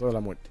se levantó de la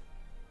muerte.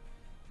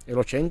 El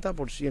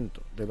 80%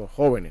 de los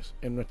jóvenes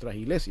en nuestras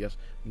iglesias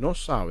no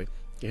sabe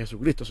que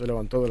Jesucristo se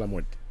levantó de la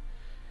muerte.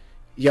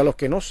 Y a los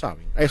que no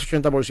saben, a ese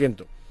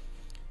 80%,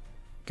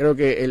 creo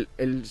que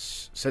el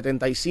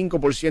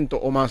 75%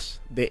 o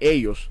más de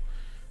ellos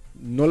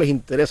no les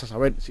interesa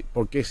saber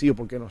por qué sí o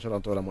por qué no se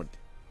levantó de la muerte.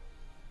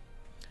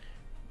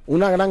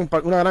 Una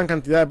gran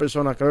cantidad de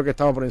personas, creo que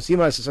estaba por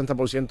encima del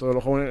 60% de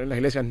los jóvenes en las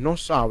iglesias, no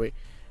sabe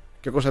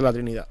qué cosa es la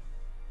Trinidad.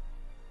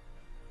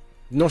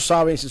 No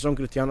saben si son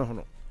cristianos o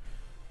no.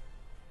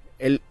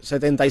 El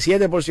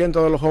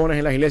 77% de los jóvenes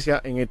en las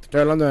iglesias,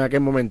 estoy hablando en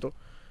aquel momento,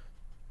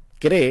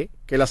 cree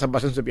que la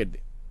salvación se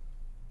pierde.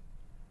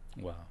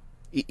 Wow.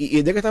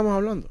 ¿Y de qué estamos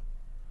hablando?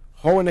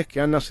 Jóvenes que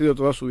han nacido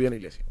toda su vida en la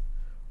iglesia.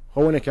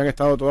 Jóvenes que han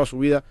estado toda su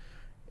vida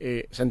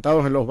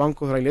sentados en los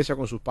bancos de la iglesia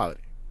con sus padres.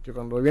 Que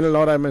cuando viene la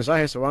hora del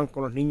mensaje se van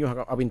con los niños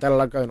a pintar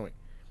el arca de Noé.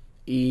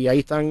 Y ahí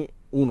están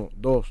 1,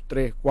 2,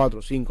 3,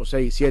 4, 5,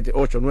 6, 7,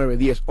 8, 9,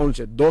 10,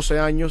 11, 12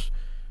 años,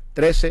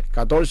 13,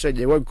 14,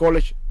 llegó el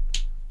college,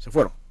 se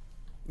fueron.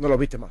 No los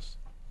viste más.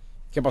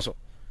 ¿Qué pasó?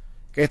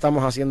 ¿Qué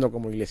estamos haciendo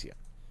como iglesia?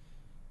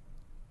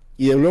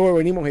 Y de luego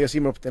venimos y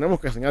decimos, tenemos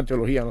que enseñar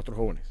teología a nuestros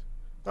jóvenes.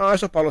 No,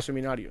 eso es para los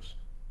seminarios.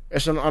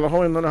 Eso a los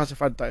jóvenes no les hace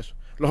falta eso.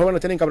 Los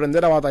jóvenes tienen que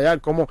aprender a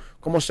batallar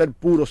cómo ser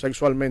puros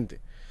sexualmente.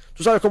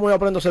 ¿Tú sabes cómo yo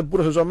aprendo a ser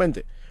puro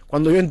sexualmente?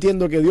 Cuando yo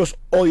entiendo que Dios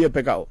odia el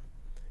pecado.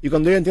 Y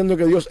cuando yo entiendo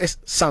que Dios es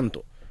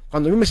santo.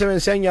 Cuando a mí se me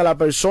enseña la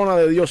persona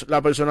de Dios,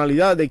 la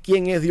personalidad de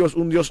quién es Dios,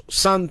 un Dios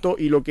santo,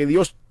 y lo que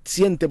Dios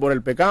siente por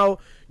el pecado,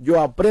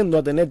 yo aprendo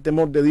a tener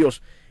temor de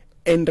Dios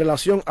en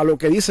relación a lo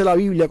que dice la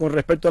Biblia con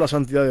respecto a la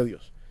santidad de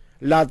Dios.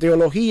 La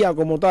teología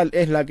como tal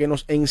es la que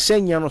nos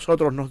enseña a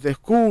nosotros, nos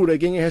descubre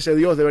quién es ese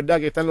Dios de verdad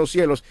que está en los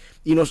cielos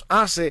y nos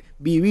hace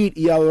vivir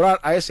y adorar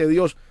a ese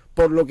Dios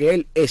por lo que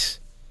Él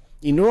es.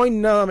 Y no hay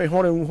nada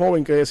mejor en un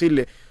joven que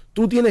decirle,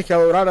 tú tienes que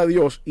adorar a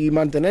Dios y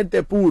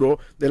mantenerte puro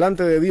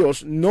delante de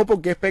Dios, no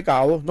porque es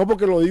pecado, no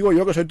porque lo digo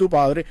yo que soy tu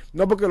padre,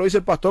 no porque lo dice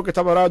el pastor que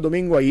está parado el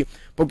domingo ahí,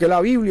 porque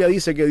la Biblia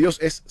dice que Dios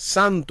es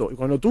santo. Y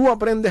cuando tú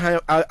aprendes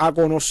a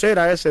conocer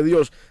a ese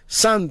Dios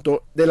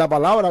santo de la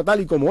palabra tal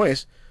y como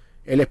es,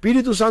 el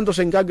Espíritu Santo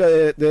se encarga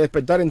de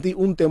despertar en ti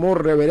un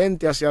temor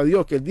reverente hacia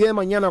Dios, que el día de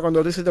mañana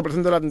cuando se te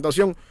presente la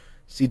tentación,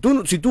 si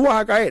tú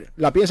vas a caer,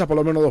 la piensas por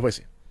lo menos 2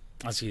 veces.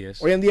 Así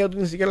es. Hoy en día tú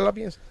ni siquiera la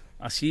piensas.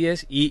 Así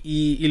es.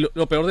 Y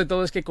lo peor de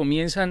todo es que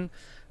comienzan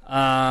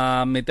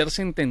a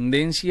meterse en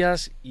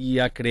tendencias y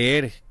a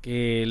creer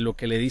que lo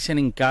que le dicen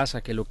en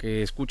casa, que lo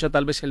que escucha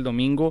tal vez el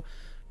domingo,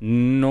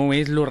 no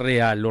es lo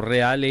real. Lo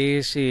real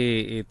es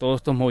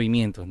todos estos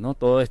movimientos, ¿no?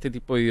 Todo este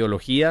tipo de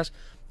ideologías.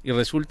 Y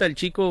resulta el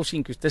chico,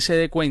 sin que usted se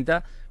dé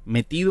cuenta,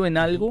 metido en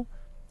algo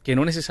que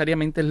no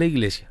necesariamente es la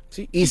iglesia.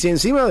 Sí, y si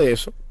encima de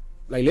eso,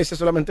 la iglesia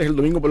solamente es el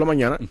domingo por la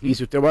mañana, y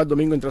si usted va el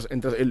domingo entre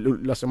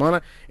la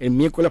semana, el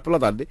miércoles por la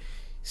tarde,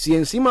 si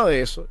encima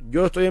de eso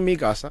yo estoy en mi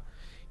casa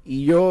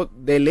y yo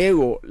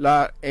delego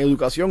la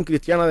educación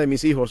cristiana de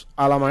mis hijos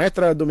a la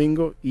maestra del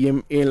domingo y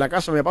en la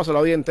casa me paso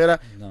la vida entera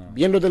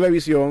viendo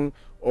televisión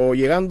o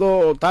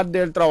llegando tarde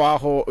del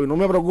trabajo, y no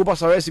me preocupa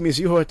saber si mis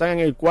hijos están en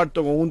el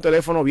cuarto con un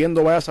teléfono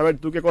viendo, vaya a saber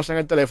tú qué cosa en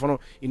el teléfono,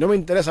 y no me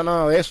interesa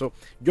nada de eso,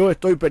 yo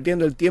estoy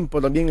perdiendo el tiempo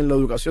también en la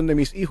educación de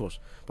mis hijos,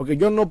 porque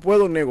yo no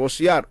puedo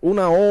negociar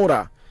 1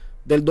 hora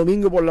del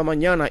domingo por la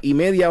mañana y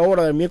media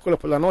hora del miércoles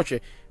por la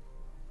noche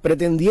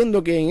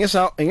pretendiendo que en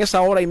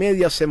esa hora y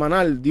media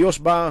semanal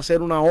Dios va a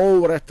hacer una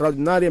obra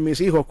extraordinaria en mis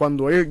hijos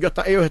cuando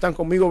ellos están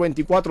conmigo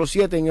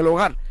 24/7 en el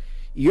hogar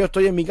y yo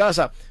estoy en mi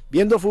casa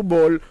viendo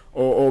fútbol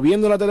o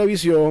viendo la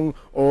televisión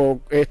o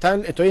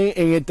estoy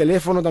en el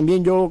teléfono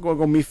también yo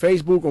con mi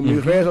Facebook, con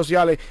mis redes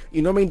sociales,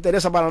 y no me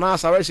interesa para nada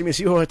saber si mis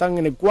hijos están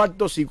en el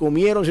cuarto, si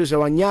comieron, si se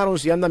bañaron,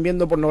 si andan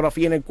viendo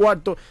pornografía en el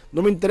cuarto.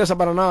 No me interesa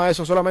para nada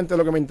eso, solamente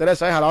lo que me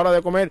interesa es a la hora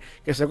de comer,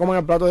 que se coman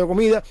el plato de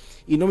comida,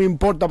 y no me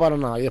importa para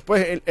nada. Y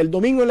después el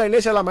domingo en la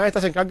iglesia la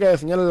maestra se encarga de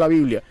enseñarle la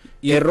Biblia.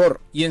 Error.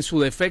 Y en su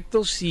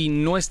defecto, si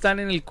no están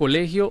en el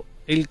colegio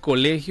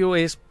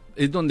es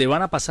donde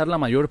van a pasar la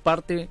mayor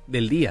parte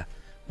del día.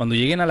 Cuando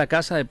lleguen a la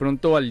casa, de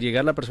pronto al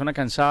llegar la persona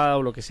cansada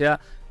o lo que sea,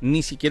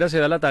 ni siquiera se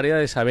da la tarea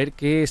de saber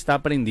qué está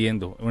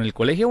aprendiendo, en el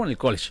colegio o en el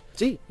college.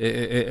 Sí.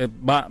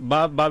 Va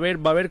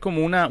a haber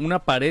como una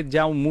pared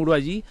ya, un muro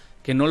allí,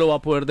 que no lo va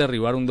a poder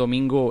derribar un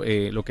domingo,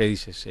 lo que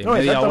dices,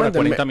 media hora,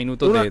 40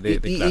 minutos de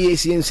clase. Y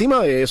si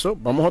encima de eso,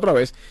 vamos otra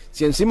vez,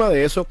 si encima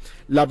de eso,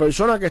 la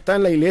persona que está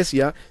en la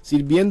iglesia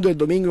sirviendo el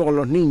domingo con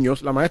los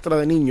niños, la maestra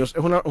de niños,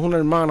 es una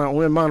hermana,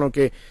 un hermano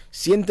que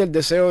siente el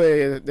deseo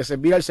de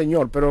servir al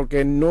Señor, pero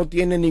que no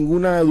tiene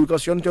ninguna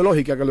educación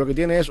teológica, que lo que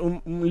tiene es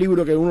un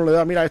libro que uno le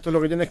da, mira, esto es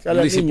lo que tienes que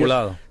darle al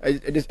discipulado.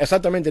 Niño.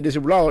 Exactamente, el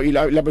discipulado, y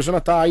la persona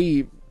está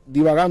ahí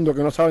divagando,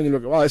 que no sabe ni lo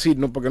que va a decir,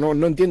 porque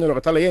no entiende lo que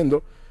está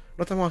leyendo.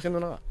 No estamos haciendo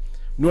nada.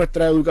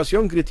 Nuestra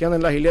educación cristiana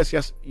en las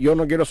iglesias, yo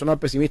no quiero sonar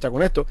pesimista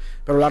con esto,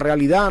 pero la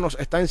realidad nos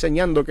está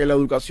enseñando que la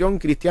educación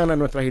cristiana en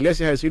nuestras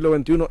iglesias del siglo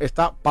XXI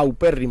está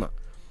paupérrima,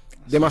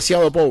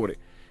 demasiado pobre.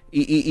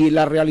 Y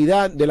la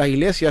realidad de las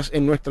iglesias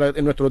en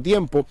nuestro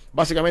tiempo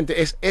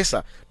básicamente es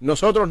esa.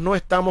 Nosotros no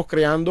estamos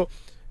creando,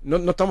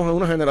 no estamos en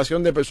una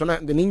generación de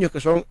personas, de niños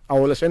que son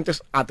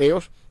adolescentes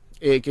ateos,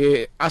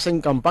 que hacen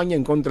campaña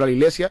en contra de la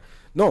iglesia.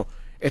 No,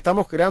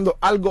 estamos creando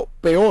algo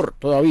peor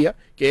todavía,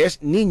 que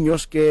es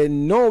niños que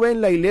no ven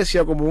la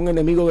iglesia como un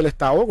enemigo del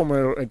Estado, como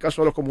en el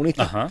caso de los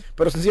comunistas,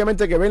 pero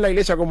sencillamente que ven la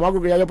iglesia como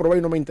algo que ya yo probé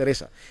y no me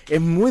interesa.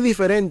 Es muy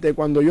diferente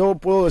cuando yo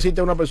puedo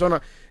decirte a una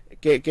persona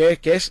que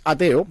es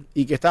ateo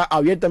y que está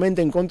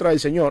abiertamente en contra del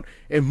Señor.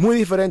 Es muy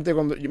diferente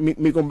cuando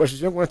mi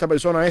conversación con esta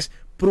persona es: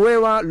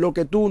 prueba lo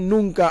que tú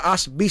nunca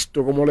has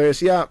visto, como le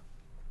decía,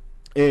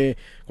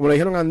 como le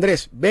dijeron a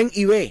Andrés, ven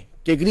y ve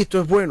que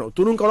Cristo es bueno,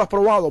 tú nunca lo has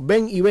probado,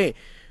 ven y ve.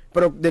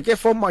 Pero ¿de qué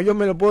forma yo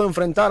me lo puedo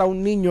enfrentar a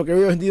un niño que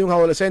hoy en día es un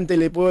adolescente y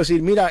le puedo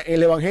decir, mira,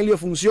 el evangelio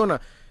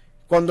funciona,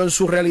 cuando en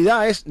su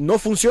realidad no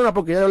funciona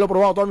porque ya lo he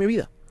probado toda mi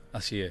vida?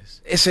 Así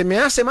es. Se me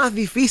hace más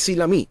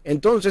difícil a mí.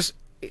 Entonces,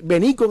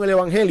 venir con el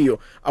evangelio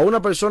a una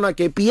persona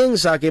que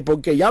piensa que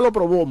porque ya lo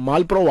probó,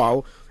 mal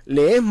probado,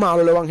 le es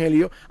malo el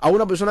evangelio, a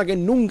una persona que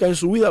nunca en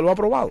su vida lo ha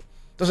probado.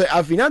 Entonces,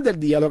 al final del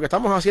día, lo que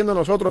estamos haciendo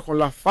nosotros con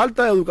la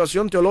falta de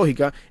educación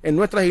teológica en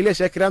nuestras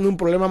iglesias es creando un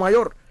problema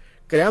mayor,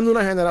 creando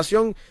una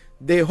generación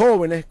de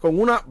jóvenes con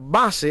una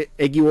base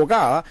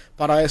equivocada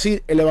para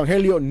decir el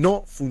evangelio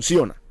no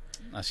funciona.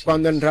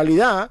 Cuando en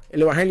realidad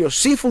el evangelio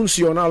sí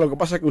funciona, lo que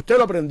pasa es que usted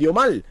lo aprendió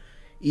mal.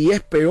 Y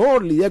es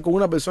peor lidiar con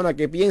una persona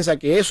que piensa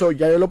que eso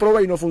ya lo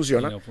probé y no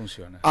funciona,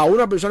 a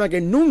una persona que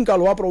nunca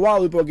lo ha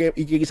probado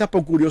y que quizás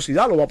por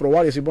curiosidad lo va a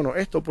probar y decir, bueno,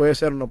 esto puede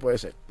ser o no puede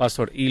ser.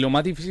 Pastor, y lo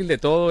más difícil de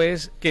todo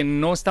es que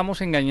no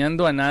estamos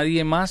engañando a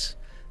nadie más,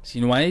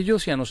 sino a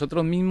ellos y a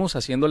nosotros mismos,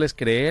 haciéndoles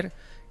creer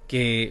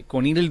que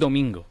con ir el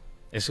domingo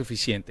es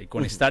suficiente,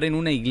 con estar en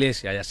una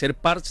iglesia y hacer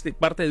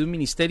parte de un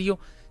ministerio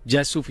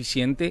ya es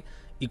suficiente.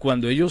 Y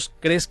cuando ellos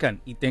crezcan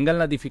y tengan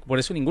las dificultades, por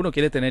eso ninguno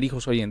quiere tener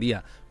hijos hoy en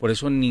día, por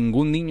eso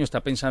ningún niño está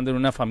pensando en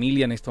una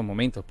familia en estos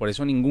momentos, por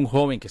eso ningún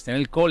joven que esté en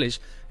el college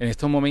en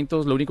estos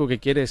momentos lo único que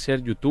quiere es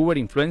ser youtuber,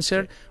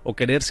 influencer o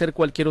querer ser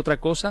cualquier otra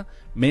cosa,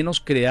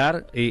 menos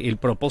crear el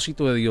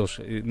propósito de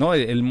Dios, ¿no?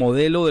 El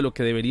modelo de lo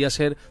que debería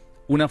ser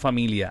una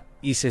familia.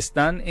 Y se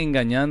están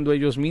engañando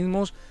ellos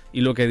mismos,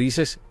 y lo que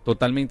dices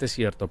totalmente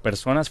cierto.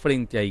 Personas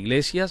frente a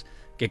iglesias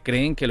que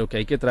creen que lo que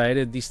hay que traer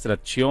es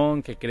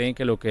distracción, que creen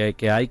que lo que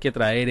hay que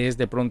traer es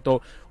de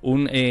pronto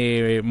un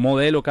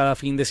modelo cada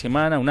fin de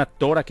semana, una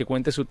actora que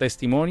cuente su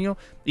testimonio,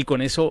 y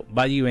con eso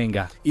vaya y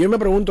venga. Y yo me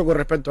pregunto con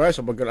respecto a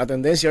eso, porque la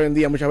tendencia hoy en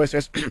día muchas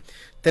veces es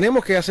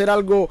tenemos que hacer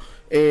algo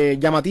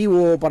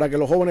llamativo para que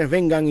los jóvenes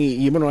vengan,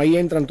 y bueno, ahí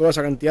entran toda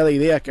esa cantidad de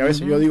ideas que a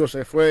veces yo digo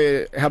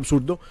es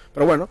absurdo,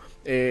 pero bueno,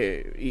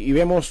 y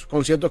vemos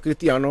conciertos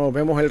cristianos,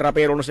 vemos el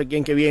rapero no sé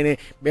quién que viene,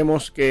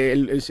 vemos que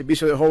el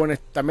servicio de jóvenes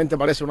también te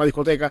parece una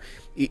discoteca,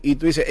 y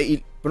tú dices,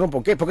 pero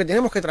 ¿por qué? Porque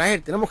tenemos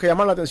que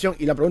llamar la atención,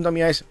 y la pregunta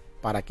mía es,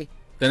 ¿para qué?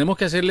 Tenemos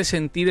que hacerle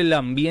sentir el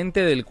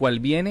ambiente del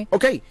cual viene,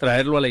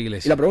 traerlo a la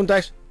iglesia. Y la pregunta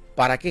es,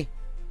 ¿para qué?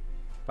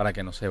 Para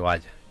que no se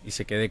vaya y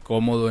se quede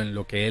cómodo en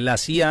lo que él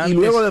hacía antes. Y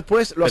luego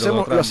después lo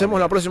hacemos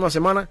la próxima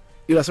semana,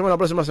 y lo hacemos la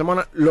próxima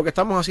semana. Lo que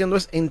estamos haciendo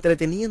es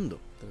entreteniendo.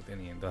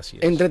 Así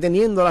es.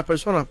 Entreteniendo a las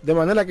personas. De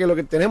manera que lo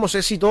que tenemos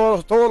es, si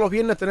todos los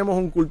viernes tenemos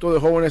un culto de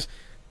jóvenes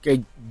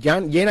que ya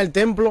llena el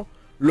templo,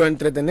 lo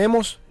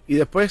entretenemos, y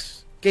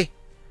después, ¿qué?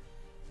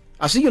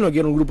 Así yo no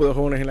quiero un grupo de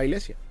jóvenes en la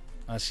iglesia.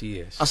 Así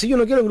es. Así yo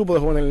no quiero un grupo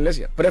de jóvenes en la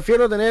iglesia.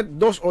 Prefiero tener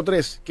 2 o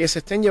 3 que se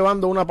estén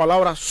llevando una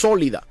palabra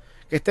sólida,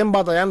 que estén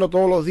batallando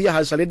todos los días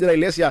al salir de la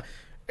iglesia,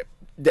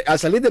 al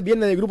salir del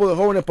viernes del grupo de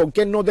jóvenes. ¿Por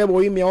qué no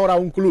debo irme ahora a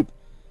un club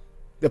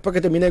después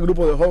que termine el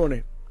grupo de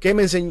jóvenes?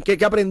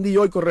 ¿Qué aprendí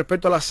hoy con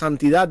respecto a la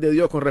santidad de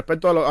Dios, con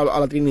respecto a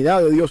la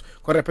Trinidad de Dios,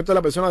 con respecto a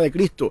la persona de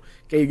Cristo?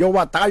 Que yo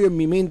batallo en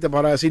mi mente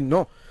para decir,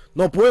 no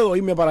puedo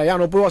irme para allá,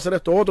 no puedo hacer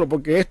esto otro,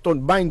 porque esto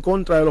va en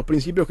contra de los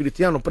principios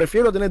cristianos.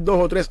 Prefiero tener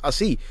 2 o 3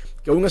 así,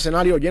 que un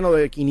escenario lleno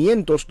de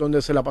 500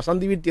 donde se la pasan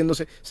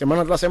divirtiéndose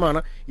semana tras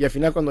semana, y al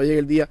final cuando llegue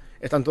el día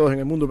están todos en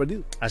el mundo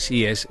perdido.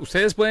 Así es.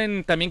 Ustedes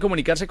pueden también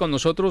comunicarse con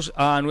nosotros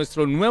a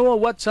nuestro nuevo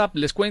WhatsApp.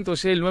 Les cuento,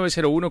 es el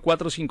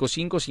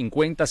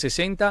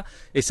 901-455-5060.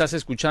 Estás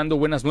escuchando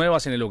Buenas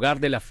Nuevas en el Hogar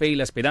de la Fe y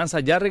la Esperanza.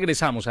 Ya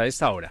regresamos a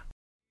esta hora.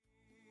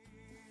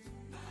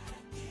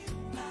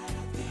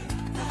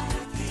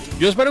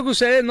 Yo espero que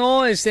ustedes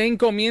no estén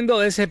comiendo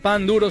de ese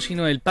pan duro,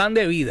 sino del pan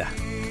de vida.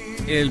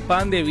 El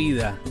pan de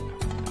vida.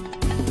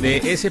 De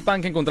ese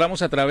pan que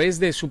encontramos a través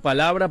de su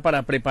palabra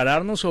para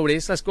prepararnos sobre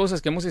estas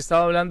cosas que hemos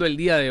estado hablando el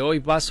día de hoy,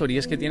 Pastor. Y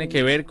es que tiene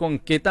que ver con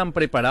qué tan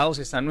preparados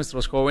están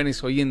nuestros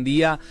jóvenes hoy en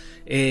día.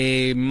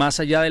 Más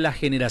allá de las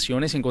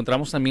generaciones,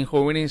 encontramos también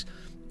jóvenes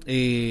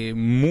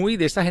muy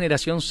de esta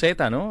generación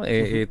Z, ¿no?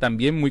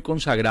 También muy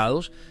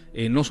consagrados.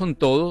 No son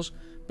todos,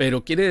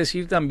 pero quiere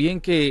decir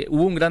también que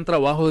hubo un gran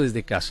trabajo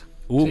desde casa.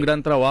 Hubo un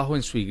gran trabajo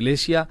en su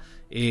iglesia,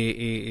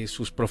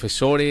 sus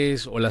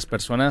profesores o las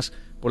personas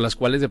por las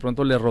cuales de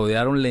pronto le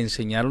rodearon, le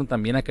enseñaron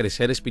también a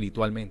crecer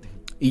espiritualmente.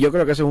 Y yo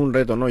creo que ese es un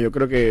reto, ¿no? Yo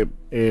creo que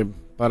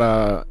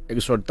para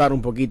exhortar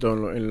un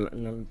poquito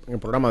en el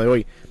programa de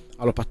hoy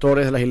a los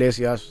pastores de las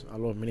iglesias, a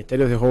los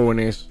ministerios de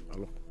jóvenes, a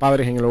los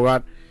padres en el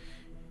hogar,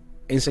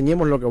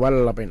 enseñemos lo que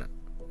vale la pena.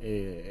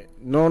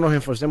 No nos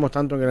esforcemos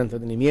tanto en el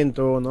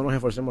entretenimiento, no nos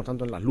esforcemos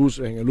tanto en las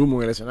luces, en el humo,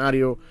 en el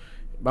escenario.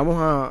 Vamos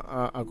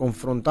a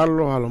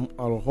confrontarlos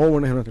a los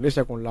jóvenes de nuestra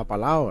iglesia con la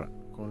palabra,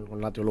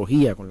 con la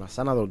teología, con la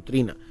sana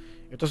doctrina.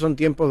 Estos son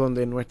tiempos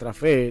donde nuestra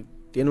fe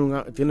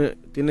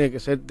tiene que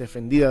ser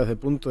defendida desde el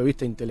punto de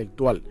vista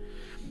intelectual.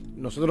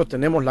 Nosotros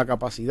tenemos la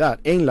capacidad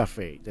en la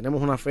fe,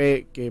 tenemos una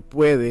fe que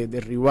puede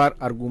derribar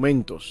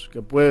argumentos,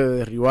 que puede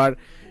derribar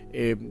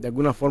de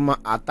alguna forma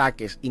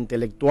ataques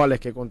intelectuales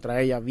que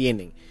contra ella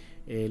vienen.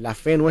 La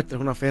fe nuestra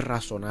es una fe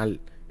racional,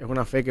 es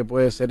una fe que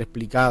puede ser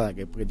explicada,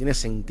 que tiene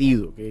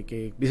sentido,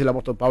 que dice el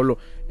apóstol Pablo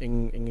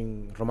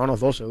en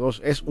Romanos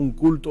 12:2, es un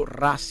culto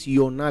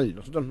racional.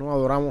 Nosotros no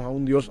adoramos a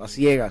un Dios a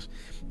ciegas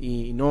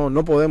y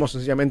no podemos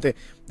sencillamente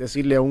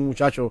decirle a un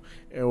muchacho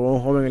o a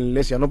un joven en la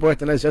iglesia, no puedes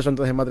tener sexo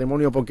antes del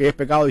matrimonio porque es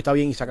pecado y está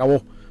bien y se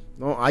acabó.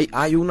 No,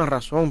 hay una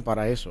razón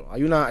para eso,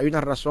 hay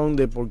una razón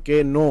de por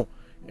qué no.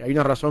 Hay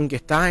una razón que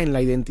está en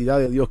la identidad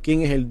de Dios.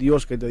 ¿Quién es el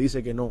Dios que te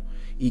dice que no?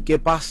 ¿Y qué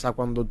pasa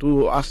cuando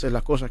tú haces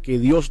las cosas que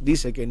Dios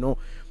dice que no?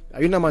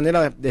 Hay una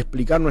manera de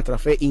explicar nuestra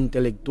fe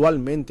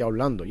intelectualmente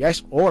hablando. Ya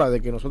es hora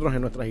de que nosotros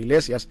en nuestras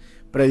iglesias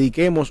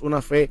prediquemos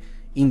una fe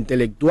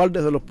intelectual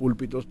desde los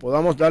púlpitos,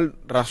 podamos dar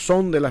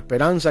razón de la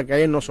esperanza que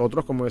hay en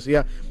nosotros, como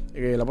decía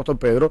el apóstol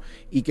Pedro,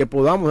 y que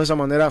podamos de esa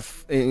manera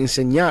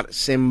enseñar,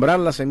 sembrar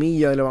la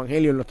semilla del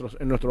evangelio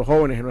en nuestros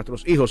jóvenes, en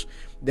nuestros hijos,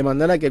 de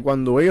manera que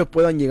cuando ellos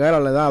puedan llegar a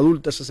la edad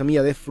adulta, esa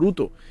semilla dé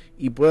fruto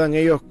y puedan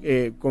ellos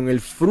con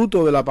el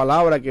fruto de la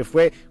palabra que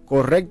fue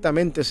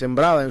correctamente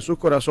sembrada en sus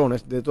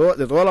corazones de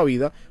toda la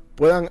vida,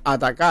 puedan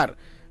atacar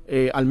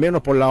al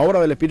menos por la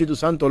obra del Espíritu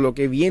Santo lo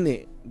que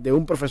viene de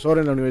un profesor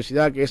en la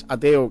universidad que es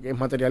ateo, que es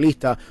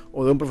materialista,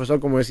 o de un profesor,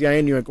 como decía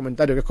Enio en el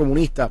comentario, que es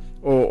comunista,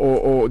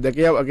 o de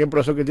aquel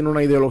profesor que tiene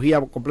una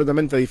ideología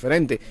completamente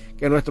diferente.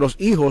 Que nuestros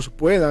hijos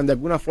puedan de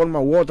alguna forma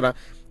u otra,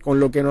 con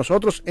lo que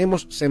nosotros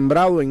hemos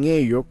sembrado en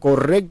ellos,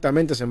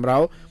 correctamente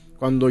sembrado,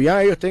 cuando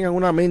ya ellos tengan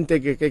una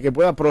mente que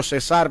pueda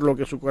procesar lo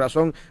que su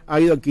corazón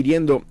ha ido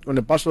adquiriendo con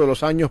el paso de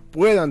los años,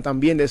 puedan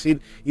también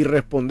decir y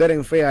responder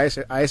en fe a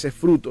ese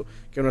fruto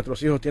que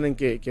nuestros hijos tienen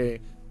que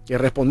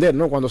responder,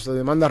 ¿no? Cuando se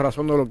demanda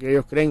razón de lo que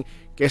ellos creen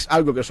que es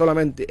algo que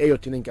solamente ellos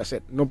tienen que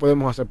hacer, no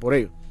podemos hacer por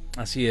ellos.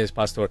 Así es,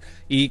 pastor.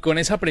 Y con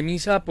esa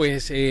premisa,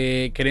 pues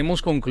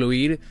queremos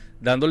concluir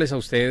dándoles a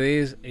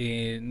ustedes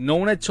no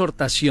una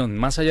exhortación,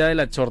 más allá de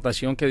la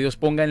exhortación que Dios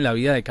ponga en la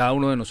vida de cada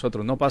uno de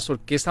nosotros, ¿no, pastor?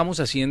 ¿Qué estamos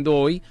haciendo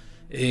hoy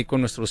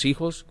con nuestros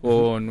hijos,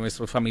 con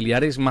nuestros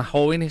familiares más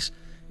jóvenes?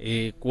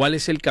 ¿Cuál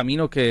es el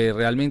camino que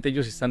realmente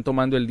ellos están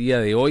tomando el día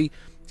de hoy?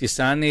 Si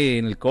están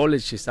en el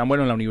college, si están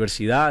en la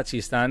universidad, si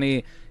están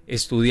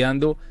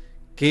estudiando,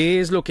 ¿qué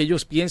es lo que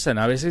ellos piensan?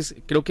 A veces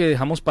creo que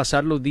dejamos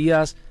pasar los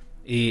días,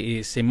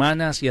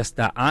 semanas y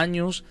hasta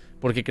años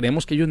porque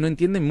creemos que ellos no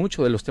entienden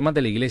mucho de los temas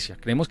de la iglesia.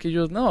 Creemos que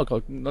ellos,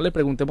 no le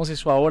preguntemos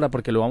eso ahora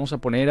porque lo vamos a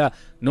poner a...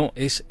 No,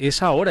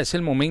 es ahora, es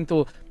el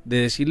momento de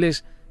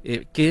decirles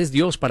qué es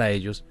Dios para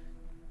ellos,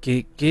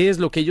 qué es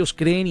lo que ellos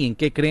creen y en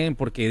qué creen,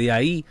 porque de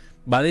ahí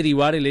va a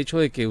derivar el hecho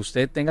de que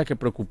usted tenga que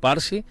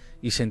preocuparse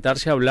y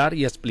sentarse a hablar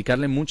y a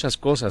explicarle muchas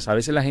cosas. A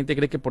veces la gente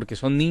cree que porque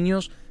son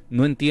niños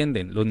no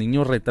entienden. Los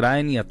niños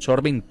retraen y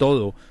absorben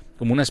todo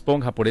como una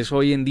esponja. Por eso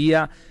hoy en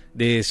día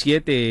de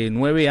 7,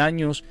 9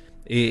 años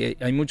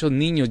hay muchos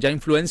niños ya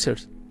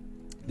influencers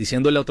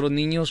diciéndole a otros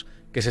niños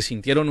que se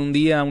sintieron un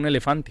día un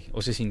elefante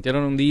o se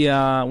sintieron un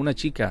día una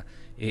chica.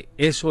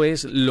 Eso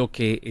es lo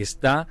que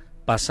está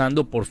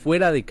pasando por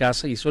fuera de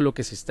casa y eso es lo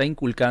que se está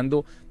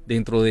inculcando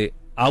dentro de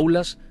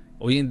aulas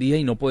hoy en día,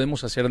 y no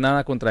podemos hacer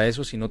nada contra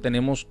eso si no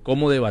tenemos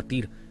cómo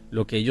debatir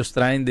lo que ellos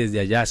traen desde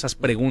allá, esas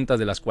preguntas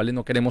de las cuales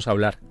no queremos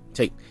hablar.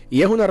 Sí,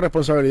 y es una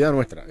responsabilidad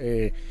nuestra.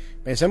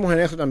 Pensemos en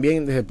eso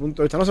también desde el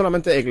punto de vista no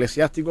solamente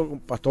eclesiástico,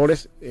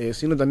 pastores,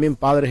 sino también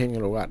padres en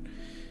el hogar.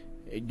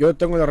 Yo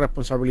tengo la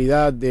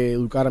responsabilidad de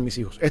educar a mis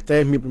hijos.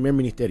 Este es mi primer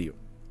ministerio.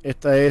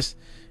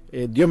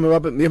 Dios me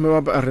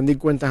va a rendir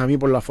cuentas a mí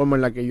por la forma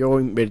en la que yo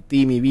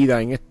invertí mi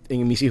vida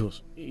en mis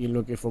hijos y en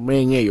lo que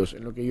formé en ellos,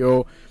 en lo que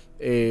yo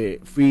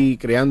fui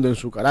creando en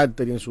su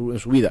carácter y en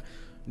su vida.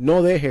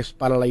 No dejes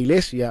para la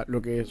iglesia lo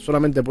que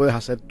solamente puedes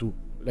hacer tú.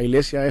 La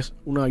iglesia es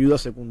una ayuda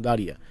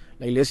secundaria.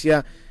 La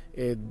iglesia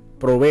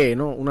provee,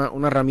 ¿no?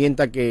 una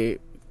herramienta que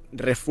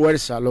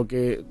refuerza lo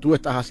que tú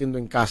estás haciendo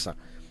en casa.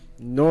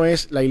 No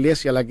es la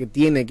iglesia la que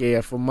tiene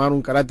que formar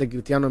un carácter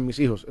cristiano en mis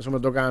hijos. Eso me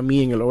toca a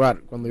mí en el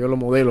hogar, cuando yo lo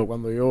modelo,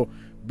 cuando yo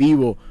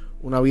vivo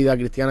una vida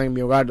cristiana en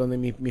mi hogar, donde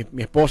mi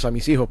esposa,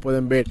 mis hijos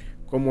pueden ver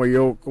cómo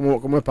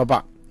es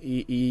papá.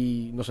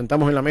 Y nos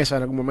sentamos en la mesa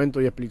en algún momento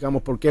y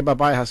explicamos por qué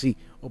papá es así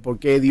o por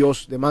qué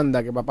Dios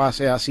demanda que papá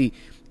sea así,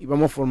 y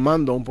vamos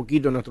formando un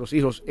poquito en nuestros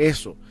hijos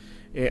eso.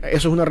 Eso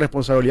es una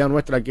responsabilidad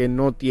nuestra que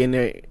no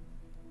tiene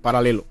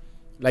paralelo.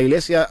 La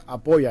iglesia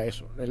apoya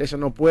eso. La iglesia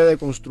no puede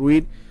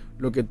construir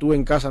lo que tú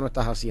en casa no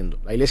estás haciendo.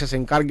 La iglesia se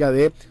encarga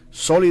de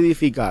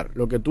solidificar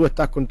lo que tú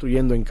estás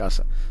construyendo en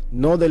casa.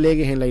 No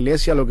delegues en la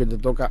iglesia lo que te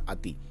toca a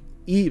ti.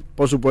 Y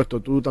por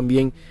supuesto tú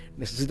también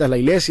necesitas la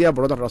iglesia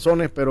por otras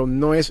razones, pero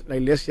no es la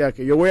iglesia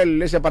que yo voy a la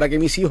iglesia para que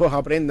mis hijos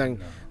aprendan.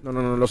 No,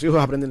 los hijos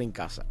aprenden en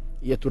casa.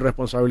 Y es tu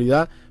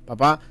responsabilidad,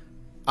 papá,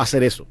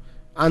 hacer eso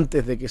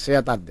antes de que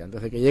sea tarde,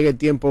 antes de que llegue el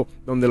tiempo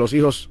donde los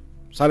hijos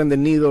salen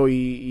del nido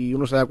y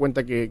uno se da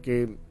cuenta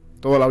que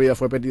toda la vida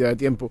fue pérdida de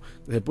tiempo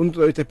desde el punto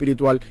de vista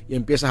espiritual, y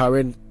empiezas a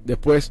ver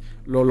después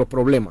los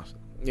problemas,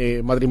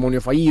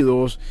 matrimonios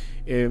fallidos,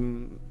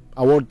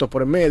 abortos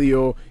por en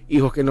medio,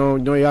 hijos que no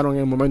llegaron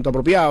en el momento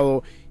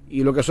apropiado.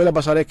 Y lo que suele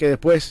pasar es que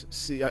después,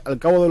 si al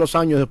cabo de los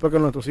años, después que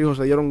nuestros hijos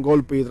se dieron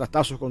golpes y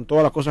trastazos con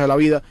todas las cosas de la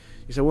vida,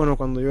 dice, bueno,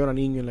 cuando yo era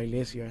niño en la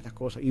iglesia, estas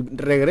cosas, y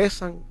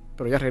regresan,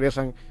 pero ya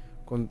regresan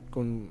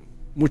con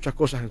muchas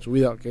cosas en su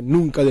vida que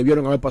nunca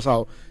debieron haber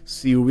pasado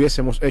si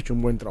hubiésemos hecho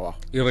un buen trabajo.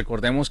 Y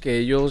recordemos que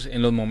ellos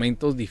en los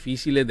momentos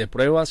difíciles de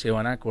prueba se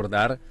van a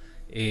acordar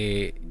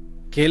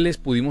qué les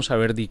pudimos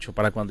haber dicho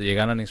para cuando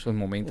llegaran esos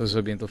momentos,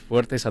 esos vientos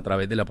fuertes a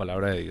través de la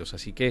palabra de Dios.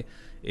 Así que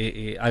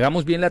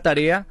hagamos bien la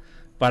tarea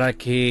para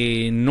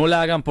que no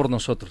la hagan por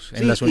nosotros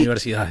en las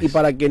universidades. Y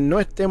para que no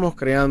estemos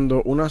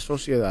creando una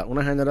sociedad,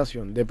 una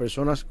generación de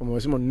personas, como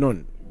decimos,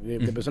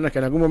 de personas que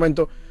en algún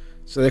momento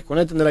se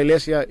desconecten de la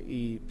iglesia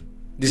y...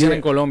 Dicen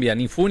en Colombia,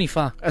 ni fu ni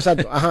fa.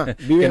 Exacto,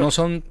 viven, que no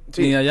son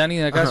ni de allá ni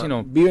de acá,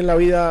 sino... Viven la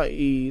vida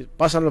y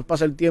pasa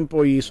el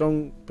tiempo y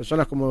son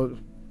personas como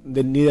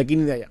ni de aquí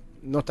ni de allá.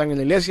 No están en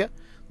la iglesia,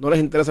 no les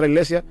interesa la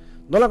iglesia,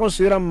 no la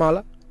consideran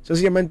mala,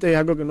 sencillamente es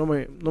algo que no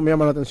me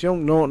llama la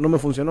atención, no me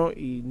funcionó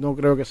y no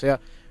creo que sea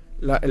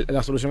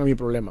la solución a mi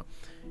problema.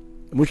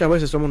 Muchas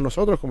veces somos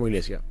nosotros como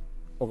iglesia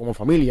o como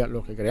familia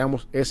los que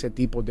creamos ese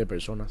tipo de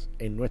personas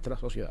en nuestra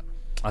sociedad.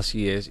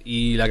 Así es,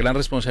 y la gran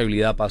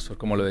responsabilidad, pastor,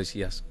 como lo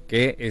decías,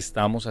 ¿qué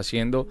estamos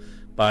haciendo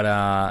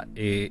para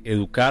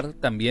educar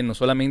también no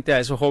solamente a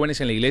esos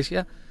jóvenes en la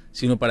iglesia,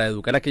 sino para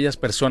educar a aquellas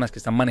personas que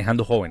están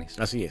manejando jóvenes?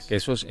 Así es. Que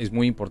eso es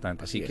muy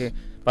importante. Así que,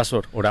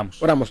 pastor,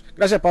 oramos. Oramos.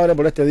 Gracias, Padre,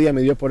 por este día,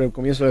 mi Dios, por el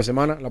comienzo de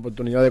semana, la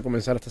oportunidad de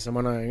comenzar esta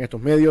semana en estos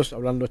medios,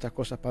 hablando de estas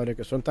cosas, Padre,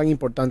 que son tan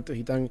importantes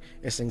y tan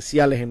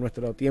esenciales en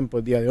nuestro tiempo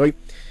el día de hoy.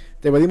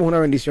 Te pedimos una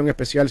bendición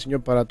especial,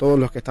 Señor, para todos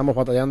los que estamos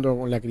batallando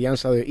con la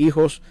crianza de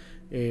hijos,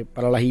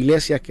 para las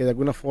iglesias que de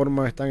alguna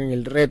forma están en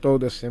el reto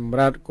de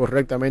sembrar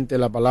correctamente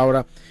la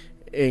palabra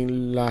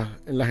en las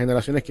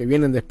generaciones que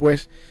vienen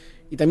después.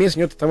 Y también,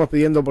 Señor, te estamos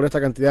pidiendo por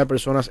esta cantidad de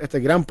personas, este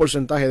gran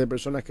porcentaje de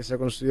personas que se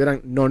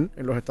consideran non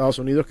en los Estados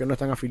Unidos, que no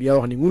están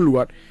afiliados a ningún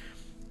lugar,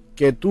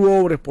 que tú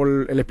obres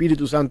por el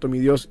Espíritu Santo, mi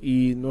Dios,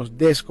 y nos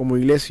des como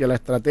iglesia la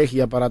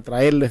estrategia para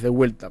traerles de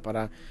vuelta,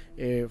 para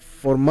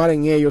formar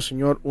en ellos,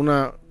 Señor,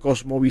 una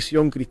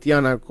cosmovisión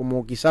cristiana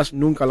como quizás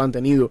nunca la han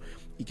tenido,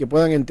 y que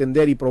puedan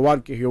entender y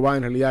probar que Jehová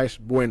en realidad es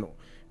bueno,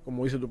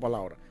 como dice tu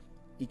palabra,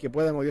 y que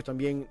puedan, oh Dios,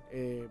 también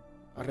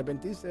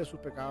arrepentirse de sus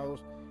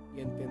pecados y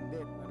entender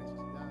la necesidad.